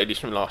like the Mercedes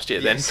from last year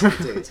then. Yes, it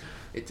did.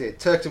 It did.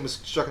 Turkton was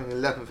struggling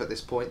 11th at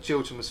this point.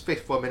 Chilton was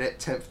 5th 1 minute,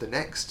 10th the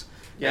next.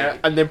 Yeah,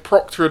 and then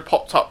Proctor had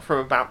popped up from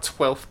about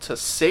 12th to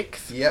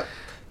 6th. Yep.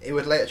 It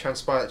would later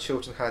transpire that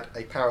Chilton had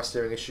a power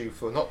steering issue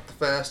for not the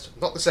first,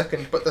 not the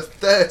second, but the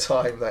 3rd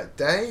time that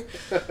day.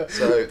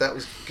 So that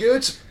was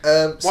good.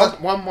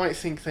 One might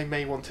think they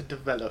may want to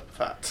develop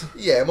that.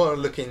 Yeah, I might want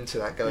to look into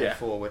that going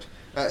forward.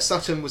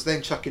 Sutton was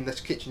then chucking the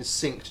kitchen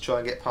sink to try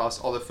and get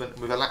past Oliphant.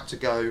 With a lap to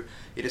go,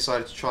 he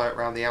decided to try it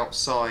around the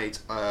outside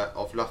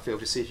of Luffield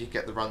to see if he could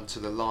get the run to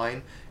the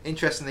line.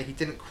 Interestingly, he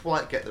didn't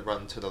quite get the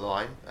run to the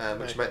line,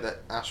 which meant that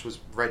Ash was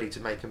ready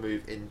to make a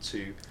move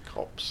into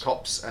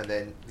Copse and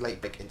then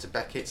late break into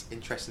Beckett.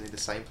 Interestingly, the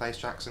same place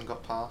Jackson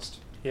got past.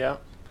 Yeah.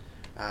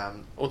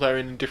 Although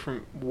in a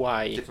different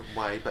way.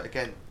 But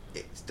again,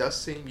 it does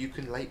seem you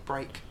can late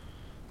break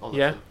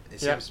Yeah. It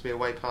seems to be a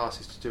way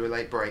past is to do a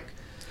late break.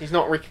 He's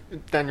not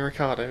Daniel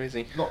Ricciardo, is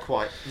he? Not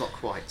quite.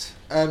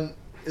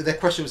 The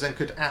question was then,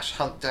 could Ash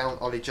hunt down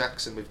Ollie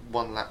Jackson with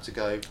 1 lap to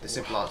go? The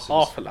simple answer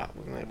was... Half a lap,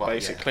 wasn't it,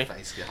 basically? Yeah,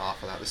 basically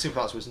half a lap. The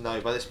simple answer was no.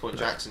 By this point,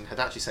 Jackson had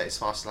actually set his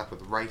fastest lap of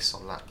the race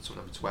on lap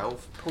number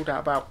 12. Pulled out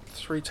about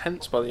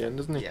 3/10 by the end,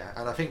 doesn't he? Yeah,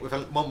 and I think with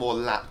one more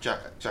lap,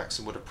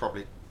 Jackson would have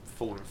probably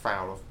fallen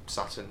foul of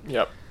Sutton.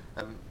 Yep.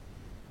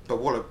 But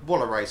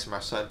what a race from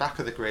Ash. Back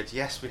of the grid,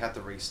 yes, we had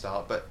the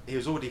restart, but he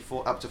was already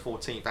up to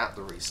 14th at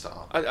the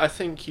restart. I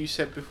think you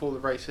said before the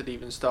race had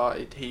even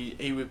started,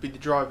 he would be the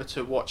driver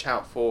to watch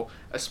out for,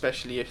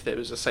 especially if there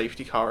was a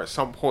safety car at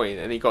some point,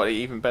 and he got it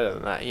even better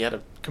than that. He had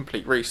a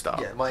complete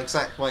restart. Yeah, my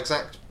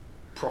exact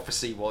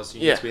prophecy was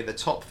you need to be in the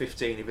top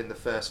 15 within the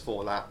first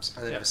 4 laps,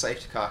 and then if a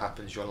safety car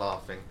happens, you're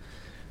laughing.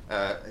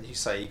 And you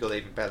say you got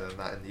even better than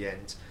that in the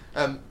end.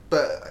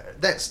 But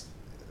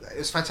it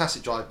was a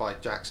fantastic drive by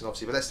Jackson,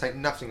 obviously, but let's take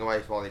nothing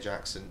away from Ollie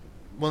Jackson.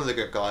 One of the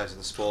good guys in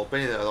the sport,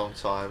 been in it a long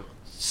time,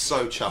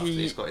 so chuffed that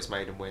he's got his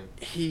maiden win.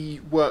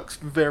 He works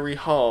very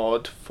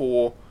hard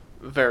for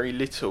very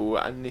little,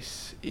 and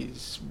this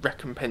is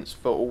recompense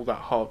for all that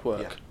hard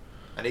work. Yeah.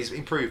 And he's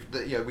improved.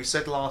 We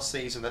said last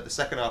season that the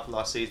second half of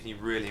last season he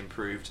really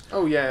improved.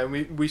 Oh yeah,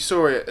 and we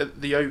saw it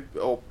at the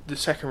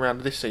second round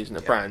of this season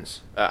at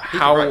Brands.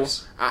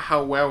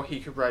 How well he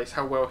could race,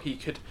 how well he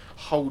could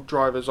hold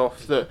drivers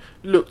off that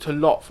looked a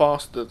lot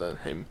faster than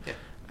him. Yeah.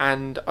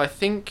 And I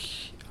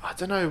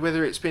don't know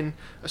whether it's been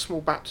a small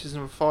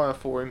baptism of fire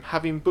for him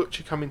having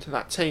Butcher come into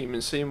that team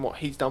and seeing what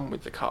he's done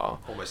with the car.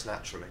 Almost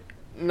naturally.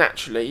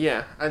 Naturally,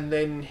 yeah. And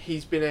then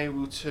he's been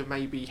able to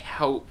maybe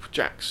help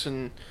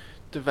Jackson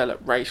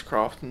develop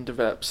racecraft and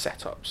develop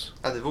setups.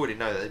 And they've already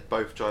know that they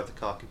both drive the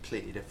car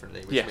completely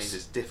differently, which Yes. means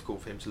it's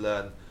difficult for him to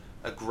learn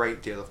a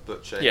great deal of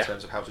Butcher in Yeah.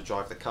 terms of how to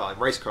drive the car. In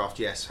racecraft,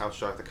 yes. How to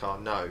drive the car,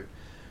 no.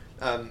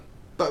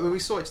 But when we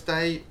saw it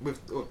today,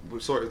 we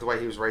saw it with the way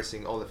he was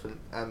racing Oliphant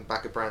and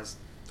back at Brands,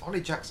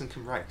 Ollie Jackson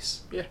can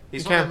race. Yeah,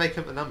 He's he not going can. to make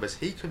up the numbers.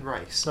 He can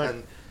race. No.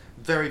 And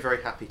very,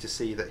 very happy to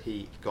see that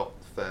he got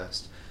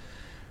first.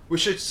 We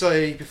should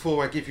say,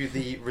 before I give you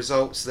the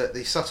results, that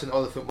the Sutton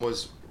Oliphant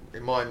was,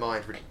 in my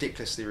mind,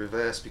 ridiculously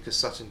reversed because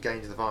Sutton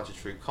gained an advantage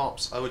through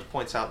Copse. I would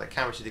point out that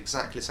Camish did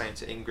exactly the same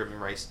to Ingram in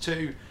race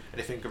 2,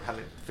 and if Ingram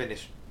hadn't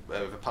finished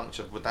with a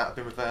puncture, would that have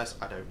been reversed?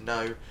 I don't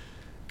know.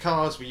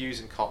 Cars were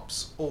using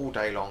Copse all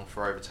day long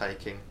for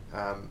overtaking,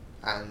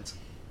 and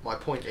my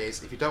point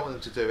is, if you don't want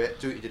them to do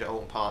what you did at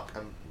Alton Park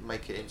and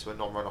make it into a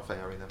non-runoff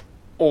area then.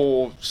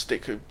 Or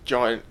stick a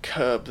giant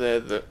curb there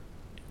that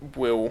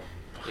will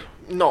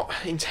not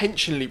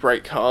intentionally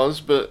break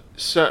cars, but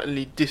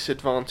certainly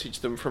disadvantage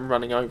them from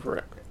running over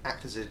it.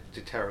 Act as a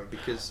deterrent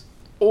because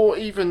Or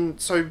even,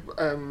 so,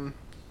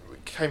 we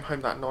came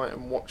home that night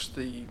and watched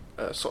the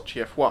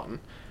Sochi F1.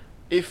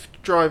 If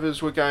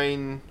drivers were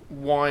going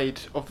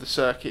wide of the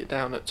circuit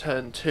down at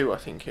turn 2, I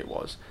think it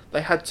was,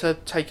 they had to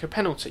take a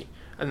penalty,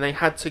 and they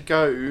had to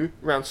go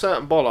round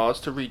certain bollards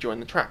to rejoin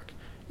the track.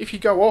 If you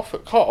go off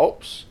at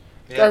Copse,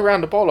 go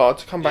round a bollard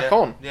to come back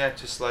on. Yeah,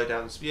 to slow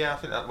down. Yeah, I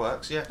think that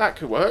works. Yeah, That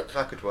could work.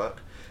 that could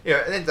work. Yeah,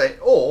 at the end of the day,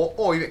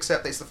 or you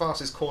accept that it's the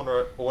fastest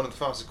corner, or one of the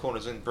fastest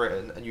corners in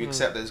Britain, and you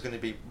accept that there's going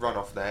to be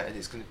runoff there, and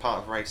it's going to be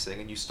part of racing,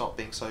 and you stop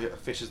being so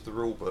officious of the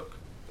rule book.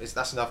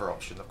 That's another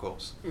option, of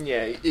course.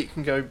 Yeah, it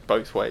can go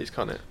both ways,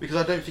 can't it? Because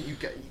I don't think you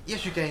get.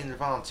 Yes, you gain an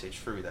advantage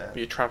through there.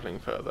 You're travelling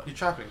further. You're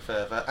travelling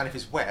further, and if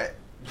it's wet,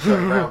 you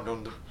go around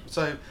on the.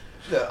 So,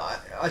 look,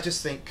 I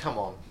just think, come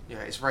on,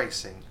 it's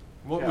racing.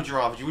 What would you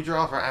rather? Would you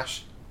rather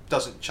Ash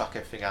doesn't chuck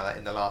everything at it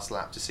in the last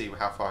lap to see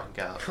how far I can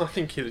get up? I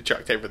think he'd have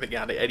chucked everything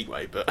at it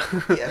anyway, but...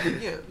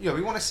 Yeah, but,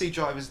 we want to see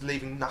drivers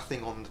leaving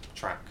nothing on the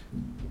track.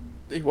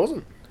 He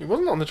wasn't. He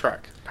wasn't on the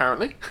track,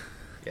 apparently.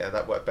 Yeah,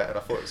 that worked better than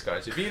I thought it was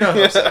going to. But you know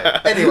what I'm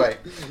saying. Anyway,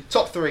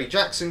 top 3.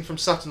 Jackson from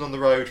Sutton on the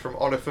road from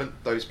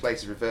Oliphant. Those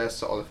places reversed,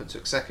 so Oliphant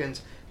took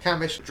second.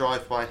 Camish,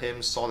 drive by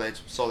him, solid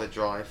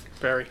drive.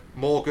 Very.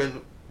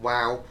 Morgan,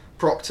 wow.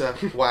 Proctor,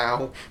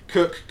 wow.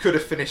 Cook could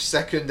have finished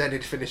second,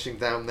 ended finishing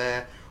down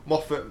there.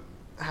 Moffat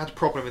had a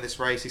problem in this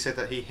race. He said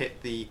that he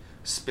hit the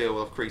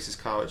spill of Crease's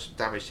car, which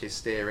damaged his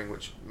steering,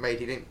 which meant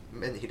he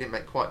didn't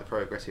make quite the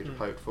progress he would have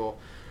hoped for.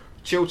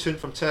 Chilton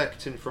from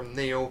Turkington from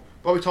Neil.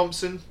 Bobby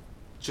Thompson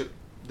took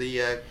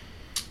the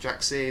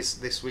Jack Sears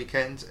this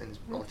weekend and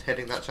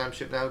heading that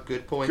championship now.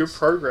 Good points. Good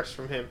progress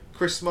from him.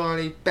 Chris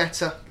Smiley,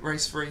 better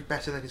race 3,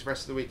 better than his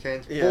rest of the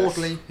weekend. Yes.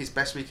 Audley, his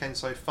best weekend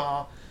so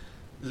far.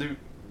 Luke,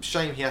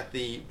 shame he had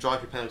the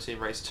driver penalty in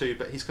race 2,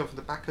 but he's come from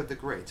the back of the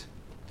grid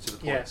to the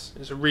points. Yes,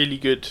 it's a really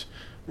good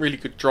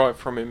drive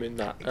from him in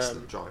that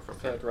Excellent drive from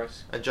him. third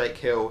race. And Jake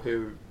Hill,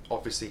 who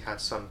obviously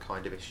had some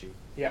kind of issue.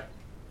 Yeah.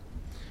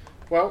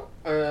 Well,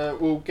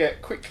 we'll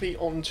get quickly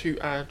on to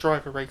our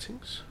driver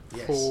ratings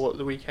for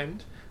the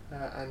weekend,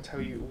 and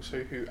tell you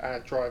also who our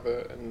driver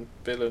and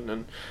villain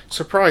and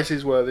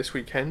surprises were this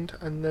weekend,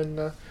 and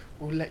then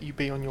we'll let you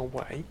be on your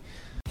way.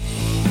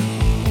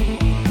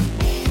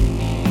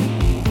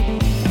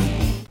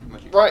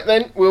 Right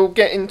then, we'll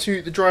get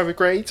into the driver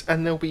grades,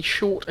 and they'll be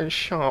short and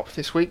sharp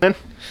this week then.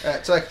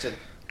 Turkington.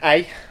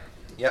 A.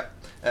 Yep.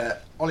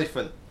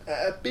 Oliphant.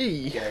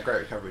 B. Yeah,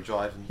 great recovery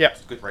drive and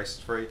Yep. good race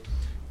 3.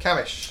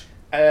 Camish.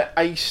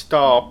 A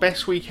star.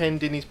 Best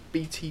weekend in his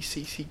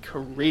BTCC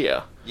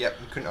career. Yep,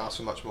 you couldn't ask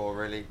for much more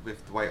really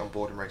with the weight on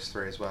board in race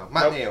 3 as well.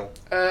 Matt Neal.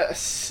 A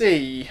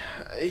C.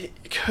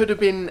 It could have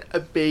been a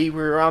B.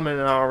 We were umming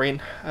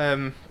and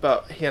ahhing,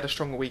 but he had a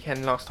stronger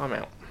weekend last time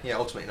out. Yeah,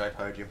 ultimately no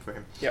podium for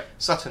him. Yep.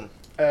 Sutton.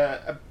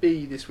 A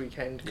B this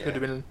weekend. Yeah. Could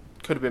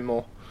have been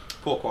more.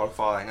 Poor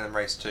qualifying, and then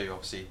race 2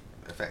 obviously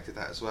affected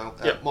that as well.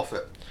 Yep.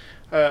 Moffat.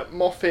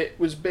 Moffat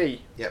was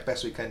B. Yeah,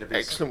 best weekend of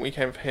his. Excellent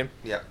weekend for him.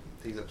 Yeah,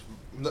 he looked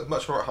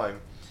much more at home.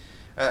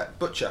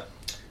 Butcher.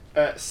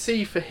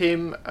 C for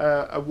him.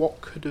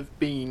 What could have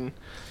been,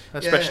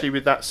 especially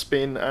with that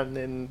spin and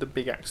then the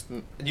big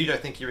accident. And you don't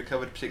think he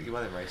recovered particularly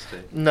well in race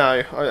 2?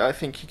 No, I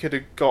think he could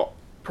have got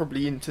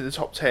probably into the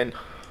top 10.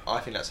 I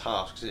think that's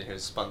harsh because he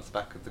was spun to the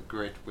back of the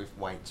grid with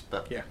weight.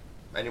 But Yeah.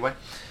 anyway,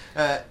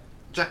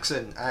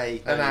 Jackson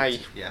A. An A.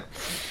 Yeah,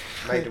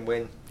 maiden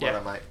win. Yeah.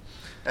 Well done, mate.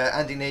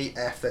 Andy Nee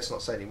F. Let's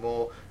not say any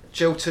more.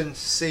 Chilton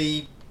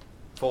C.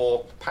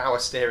 For power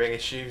steering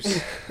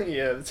issues.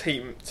 Yeah, the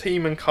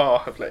team and car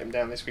have let him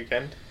down this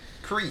weekend.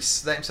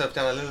 Crease let himself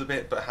down a little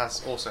bit, but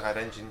has also had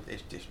engine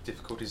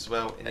difficulties as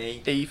well in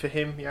E. E for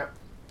him, yeah.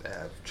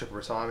 Triple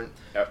retirement.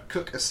 Yep.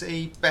 Cook a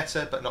C,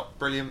 better but not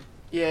brilliant.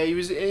 Yeah, he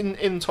was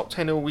in top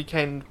 10 all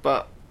weekend,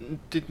 but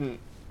didn't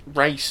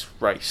race.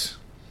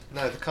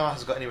 No, the car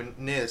hasn't got anywhere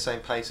near the same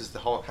pace as the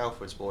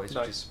Halfords boys,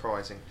 No. which is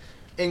surprising.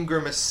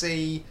 Ingram a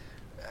C.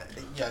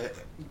 you know,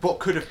 what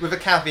could have, with a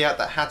caveat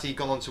that had he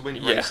gone on to win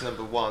Yeah. race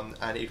number 1,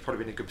 and he'd probably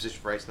been in a good position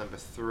for race number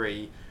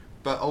 3,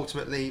 but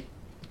ultimately,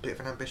 a bit of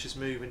an ambitious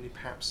move and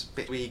perhaps a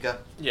bit too eager.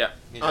 Yeah,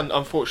 You know. and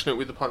unfortunate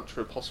with the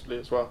puncture possibly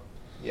as well.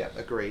 Yeah,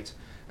 agreed.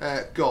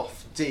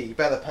 Goff, D,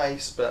 better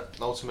pace, but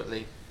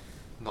ultimately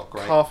not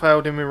great. Car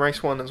failed him in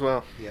race 1 as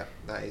well. Yeah,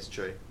 that is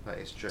true. That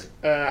is true.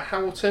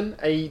 Hamilton,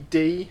 a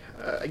D,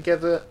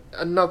 together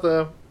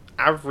another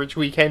average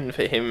weekend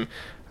for him.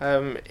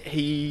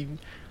 He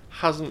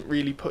hasn't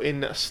really put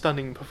in a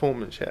stunning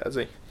performance yet, has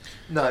he?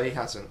 No, he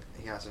hasn't.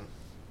 He hasn't.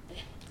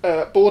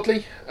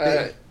 Boardley,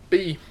 B.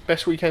 B,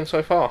 best weekend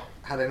so far.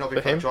 Had it not been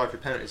For for him? drive for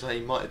penalties,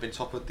 he might have been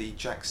top of the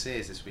Jack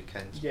Sears this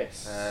weekend.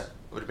 Yes.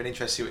 Would have been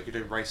interesting to see what he could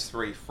do in race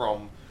 3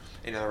 from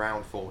in and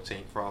around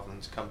 14th rather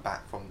than to come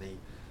back from the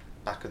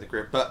back of the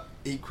grid. But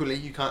equally,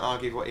 you can't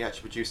argue what he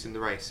actually produced in the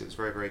race. It was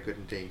very, very good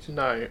indeed.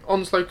 No.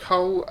 Onslow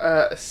Cole,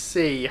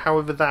 C.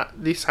 However,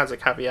 this has a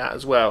caveat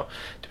as well.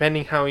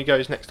 Depending how he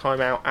goes next time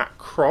out at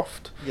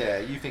Croft. Yeah,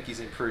 you think he's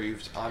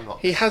improved. I'm not.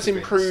 He has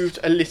convinced. improved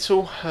a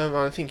little.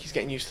 I think he's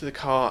getting used to the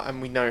car,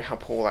 and we know how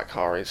poor that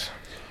car is.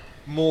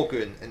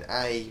 Morgan, an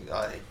A,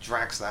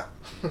 drags that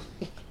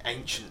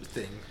ancient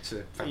thing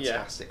to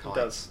fantastic Yeah, heights.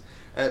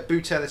 he does.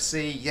 Boutella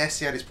C, yes,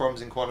 he had his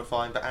problems in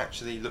qualifying, but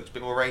actually looked a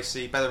bit more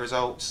racy, better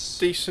results.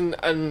 Decent,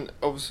 and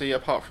obviously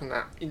apart from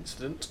that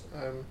incident,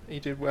 he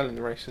did well in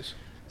the races.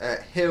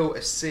 Hill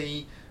a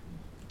C,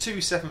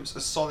 2 sevenths are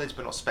solid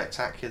but not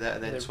spectacular,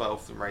 and then Yeah.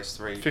 12th in race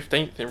 3.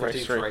 15th in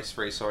race 3. Race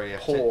 3, sorry, yeah.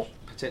 Poor.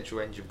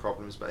 Potential engine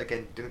problems, but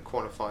again, didn't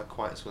qualify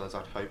quite as well as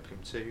I'd hope him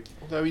to.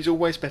 Although he's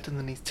always better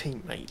than his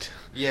teammate.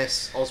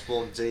 Yes,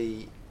 Osborne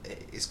D,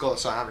 it's got to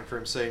start happening for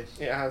him soon.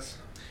 It has.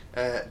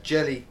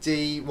 Jelly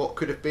D, what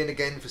could have been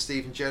again for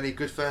Stephen Jelly.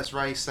 Good first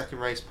race, second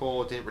race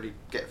poor, didn't really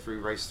get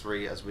through race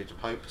 3 as we'd have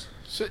hoped.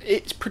 So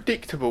it's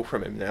predictable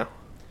from him now.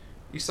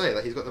 You say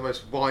that, he's got the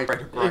most wide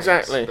range of grades.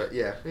 Exactly. But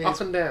yeah, Up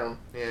and down.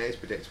 yeah, it's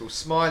predictable.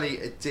 Smiley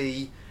a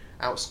D,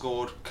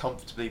 outscored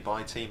comfortably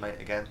by teammate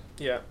again.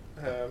 Yeah.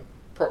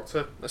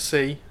 Proctor, a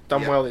C.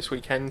 Done Yeah. well this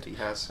weekend. He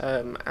has.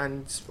 And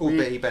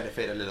Albeit he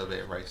benefited a little bit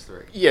in race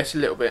 3. yes, a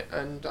little bit.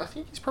 And I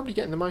think he's probably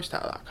getting the most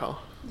out of that car.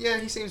 Yeah,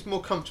 he seems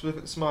more comfortable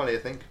with Smiley, I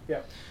think.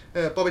 Yeah.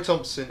 Bobby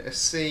Thompson, a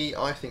C,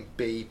 I think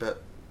B,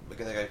 but we're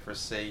going to go for a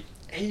C.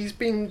 He's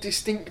been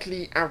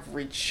distinctly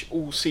average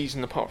all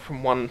season apart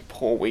from one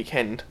poor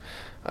weekend.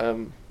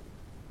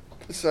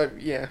 So,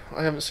 yeah,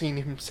 I haven't seen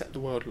him set the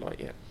world alight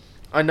yet.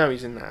 I know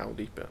he's in the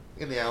Audi, but...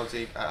 In the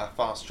Audi, at a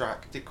fast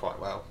track, did quite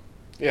well.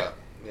 Yeah.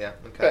 But, yeah,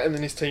 okay. Better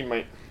than his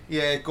teammate.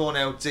 Yeah,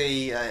 Gornell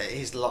D,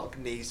 his luck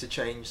needs to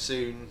change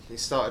soon. It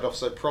started off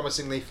so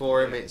promisingly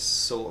for him, it's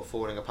sort of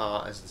falling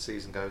apart as the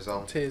season goes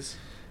on. It is.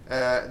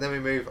 Then we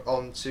move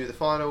on to the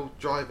final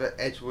driver,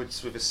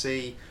 Edwards with a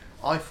C.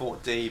 I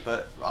thought D,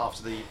 but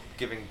after the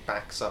giving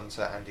back some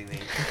to Andy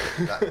Neal,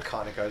 that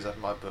kind of goes up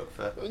in my book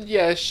for...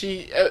 Yeah,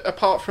 she,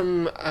 apart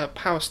from a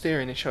power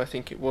steering issue, I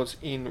think it was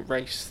in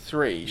race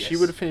 3, she Yes.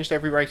 would have finished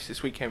every race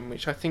this weekend,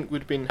 which I think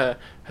would have been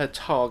her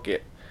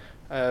target.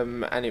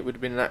 And it would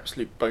have been an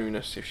absolute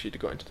bonus if she'd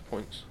have got into the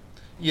points.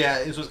 Yeah,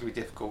 it was always going to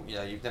be difficult. You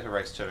know, you've never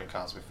raced touring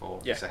cars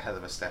before. Yeah. It's a hell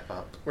of a step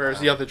up.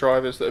 Whereas the other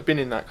drivers that have been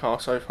in that car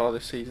so far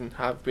this season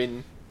have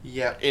been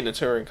Yeah, in a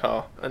touring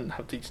car and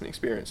have decent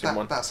experience in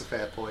one. that's a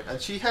fair point. And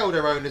she held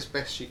her own as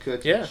best she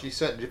could. Yeah. She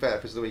certainly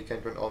developed as the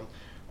weekend went on.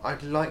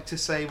 I'd like to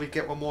say we'd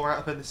get one more out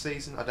of her this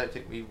season. I don't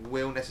think we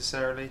will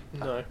necessarily.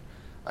 No.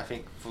 I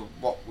think for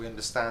what we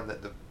understand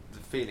that the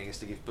feeling is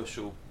to give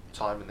Bushell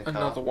time in the car.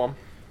 Another one.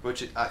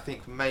 Which I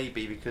think may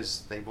be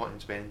because they want him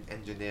to be an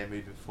engineer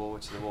moving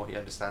forward, so the more he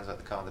understands about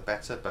the car, the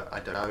better, but I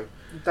don't know.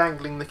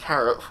 Dangling the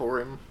carrot for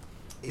him.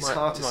 It's Might-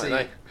 hard to might see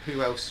they?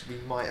 who else we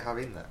might have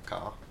in that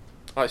car.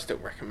 I still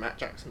reckon Matt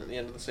Jackson at the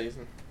end of the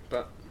season,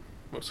 but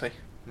we'll see.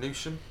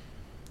 Newsham,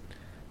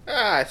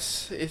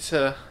 It's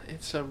a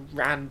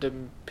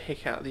random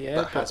pick out of the air.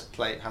 but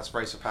has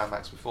raced for Power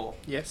Max before.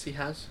 Yes, he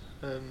has.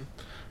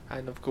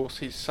 And of course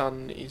his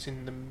son is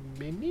in the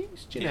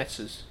Minis?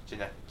 Ginettas.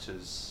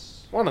 Ginettas.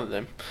 One of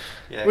them.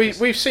 Yeah,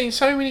 We've seen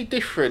so many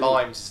different...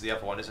 Limes is the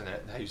other one, isn't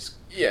it? Whose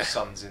Yeah.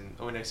 son's in...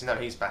 Oh, no,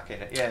 he's back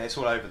in it. Yeah, it's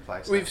all over the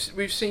place.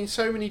 We've seen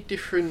so many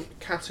different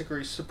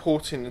categories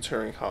supporting the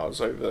touring cars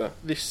over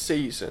this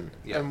season,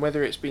 Yeah. and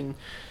whether it's been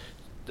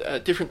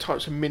different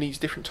types of Minis,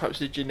 different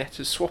types of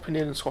Ginettas, swapping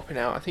in and swapping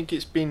out. I think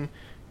it's been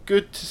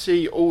good to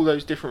see all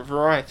those different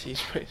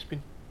varieties, but it's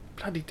been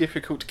bloody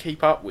difficult to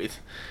keep up with.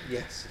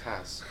 Yes, it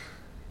has.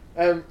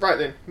 Right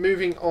then,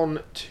 moving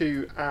on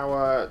to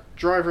our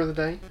driver of the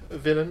day,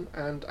 villain,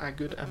 and our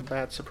good and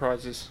bad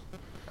surprises.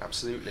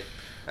 Absolutely.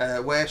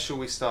 Where shall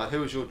we start?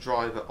 Who was your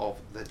driver of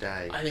the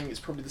day? I think it's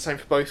probably the same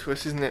for both of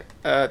us, isn't it?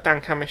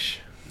 Dan Camish.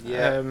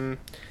 Yeah.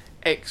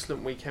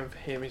 Excellent weekend for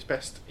him, his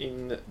best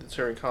in the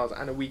touring cars,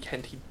 and a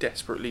weekend he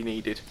desperately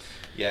needed.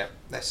 Yeah,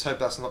 let's hope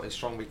that's not his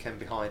strong weekend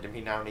behind him.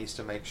 He now needs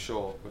to make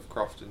sure with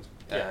Crofton,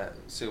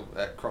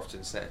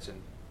 Crofton Snetterton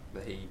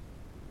that he,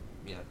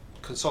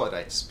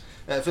 consolidates.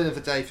 Villain of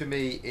the day for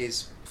me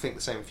is, I think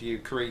the same for you,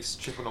 Carice,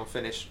 triple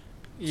non-finish.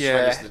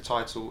 Yeah. the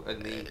title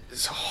and the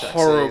It's a Jack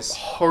horrible, Sears.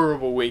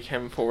 horrible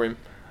weekend for him.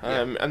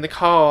 Yeah. And the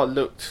car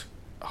looked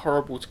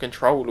horrible to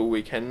control all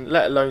weekend,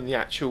 let alone the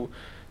actual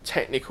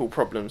technical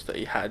problems that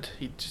he had.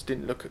 He just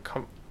didn't look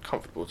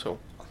comfortable at all.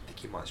 I think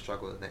he might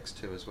struggle at the next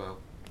two as well.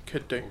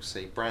 Could do. We'll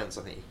see. Brands,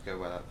 I think he can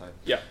go well at though.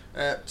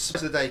 Yeah. So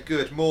today,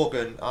 good.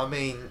 Morgan, I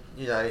mean,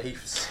 he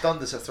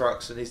stunned us at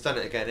Thruxton. He's done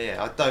it again here.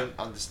 I don't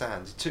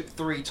understand. He took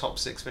 3 top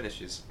 6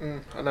 finishes.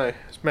 I know,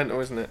 it's mental,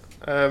 isn't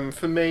it?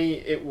 For me,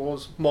 it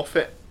was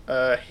Moffat.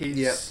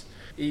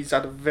 He's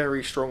had a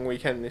very strong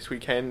weekend this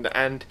weekend,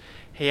 and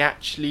he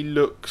actually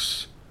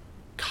looks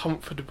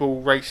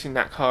comfortable racing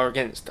that car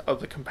against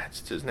other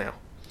competitors now.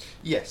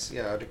 Yes,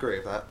 yeah, I'd agree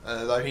with that.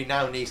 Though he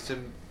now needs to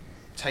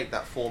take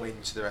that form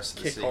into the rest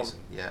of the Kick on. season.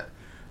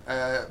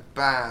 Yeah.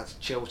 Bad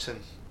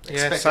Chilton. Yeah,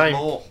 Expected same.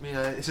 more.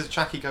 This is a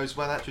track he goes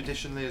well at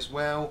traditionally as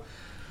well.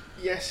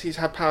 Yes, he's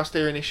had power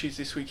steering issues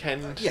this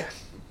weekend. Yeah.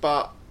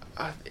 But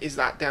is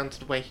that down to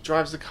the way he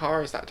drives the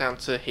car? Is that down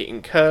to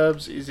hitting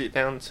curbs? Is it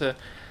down to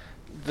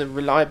the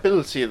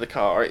reliability of the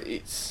car?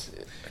 It's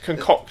a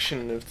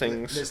concoction of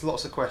things. There's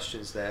lots of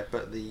questions there,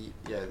 but the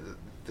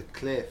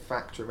clear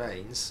fact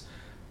remains: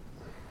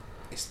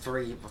 it's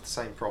 3 of the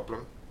same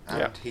problem,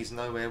 and he's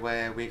nowhere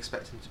where we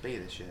expect him to be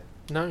this year.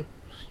 No,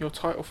 your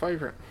title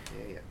favourite.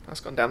 Yeah. That's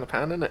gone down the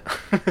pan, hasn't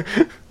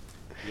it?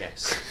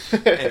 Yes.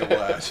 In a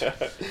word.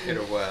 In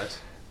a word.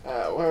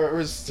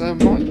 Whereas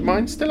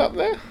mine's still up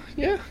there.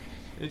 Yeah.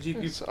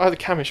 It's either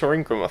Camish or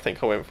Ingram, I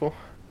think I went for.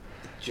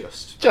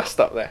 Just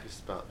up there.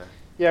 Just about there.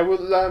 Yeah,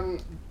 well,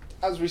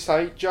 as we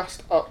say,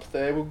 just up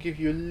there. We'll give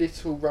you a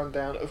little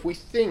rundown of, we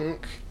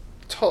think,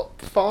 top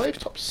 5,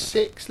 top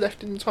 6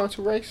 left in the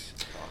title race.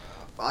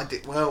 I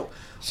did well.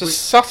 So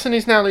Sutton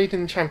is now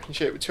leading the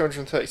championship with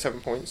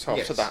 237 points after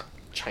Yes. that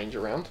change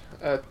around.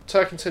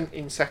 Turkington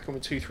in second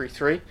with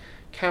 233.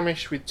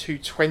 Camish with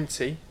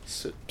 220.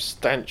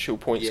 Substantial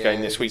points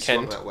gain this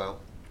weekend. That well.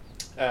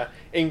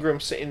 Ingram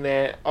sitting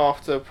there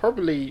after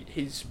probably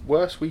his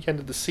worst weekend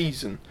of the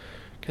season,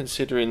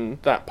 considering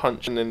that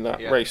punch and then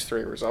that race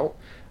 3 result,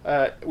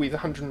 with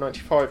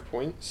 195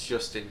 points.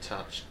 Just in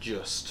touch.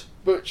 Just.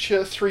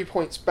 Butcher 3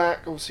 points back,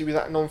 obviously, with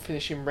that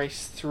non-finishing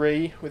race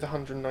 3 with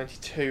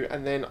 192,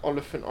 and then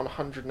Oliphant on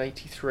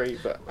 183.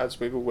 But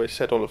as we've always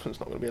said, Oliphant's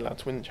not going to be allowed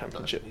to win the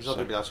championship. No, he's not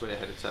going to be able to win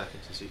ahead of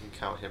Turkington, so you can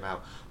count him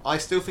out. I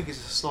still think it's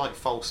a slight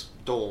false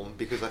dawn,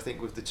 because I think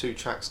with the 2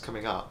 tracks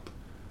coming up,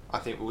 I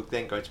think we'll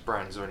then go to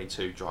Brands. There are only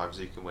 2 drivers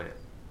who can win it.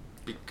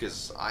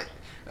 Because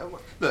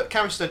look,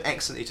 Camish's done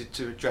excellently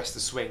to address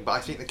the swing, but I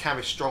think the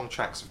Camish strong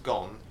tracks have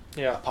gone.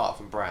 Yeah. Apart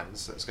from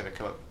Brands, that's going to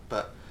come up.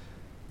 But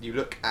you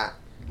look at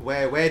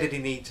where did he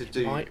need to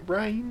do? It might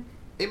rain.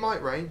 It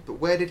might rain, but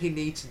where did he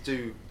need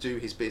to do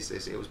his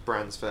business? It was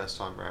Brands' first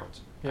time round,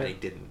 and he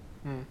didn't.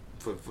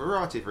 For a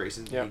variety of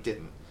reasons, he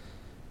didn't.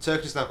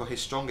 Turkington's now got his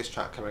strongest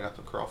track coming up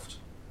at Croft.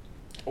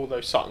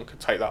 Although Sutton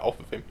could take that off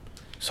of him.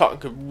 Sutton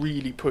could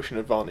really push an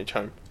advantage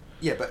home.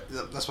 Yeah, but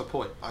that's my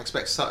point. I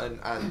expect Sutton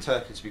and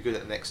Turkington to be good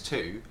at the next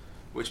 2,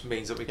 which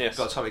means that by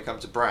the time we come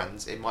to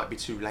Brands, it might be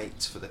too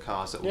late for the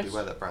cars that will do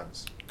well at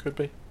Brands. Could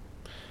be.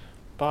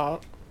 But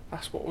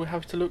that's what we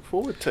have to look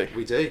forward to.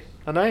 We do.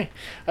 I know.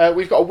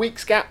 We've got a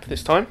week's gap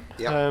this time.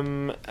 Yeah.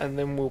 And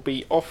then we'll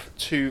be off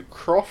to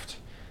Croft,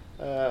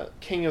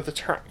 king of the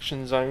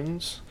traction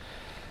zones,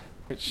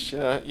 which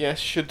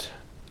should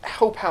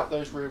help out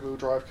those rear-wheel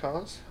drive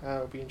cars.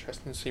 It'll be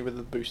interesting to see whether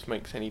the boost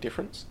makes any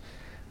difference.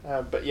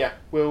 But yeah,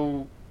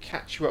 we'll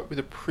catch you up with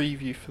a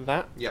preview for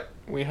that. Yep.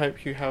 We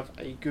hope you have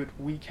a good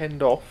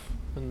weekend off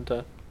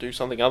and do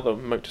something other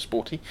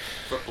motorsporty.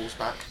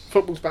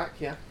 Football's back,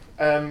 yeah.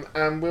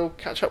 And we'll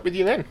catch up with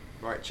you then.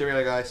 Right,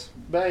 cheerio guys.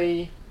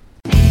 Bye.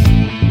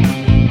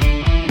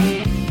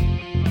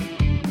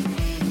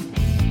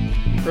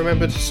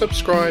 Remember to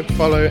subscribe,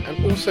 follow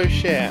and also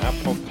share our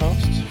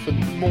podcast for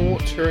more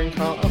touring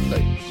car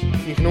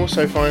updates. You can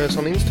also find us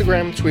on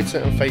Instagram, Twitter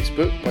and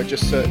Facebook by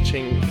just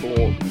searching for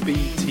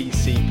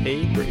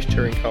BTCP, British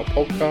Touring Car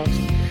Podcast,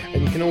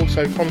 and you can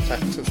also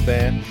contact us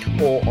there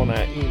or on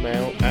our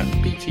email at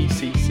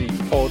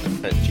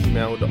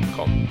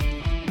btccpod@gmail.com.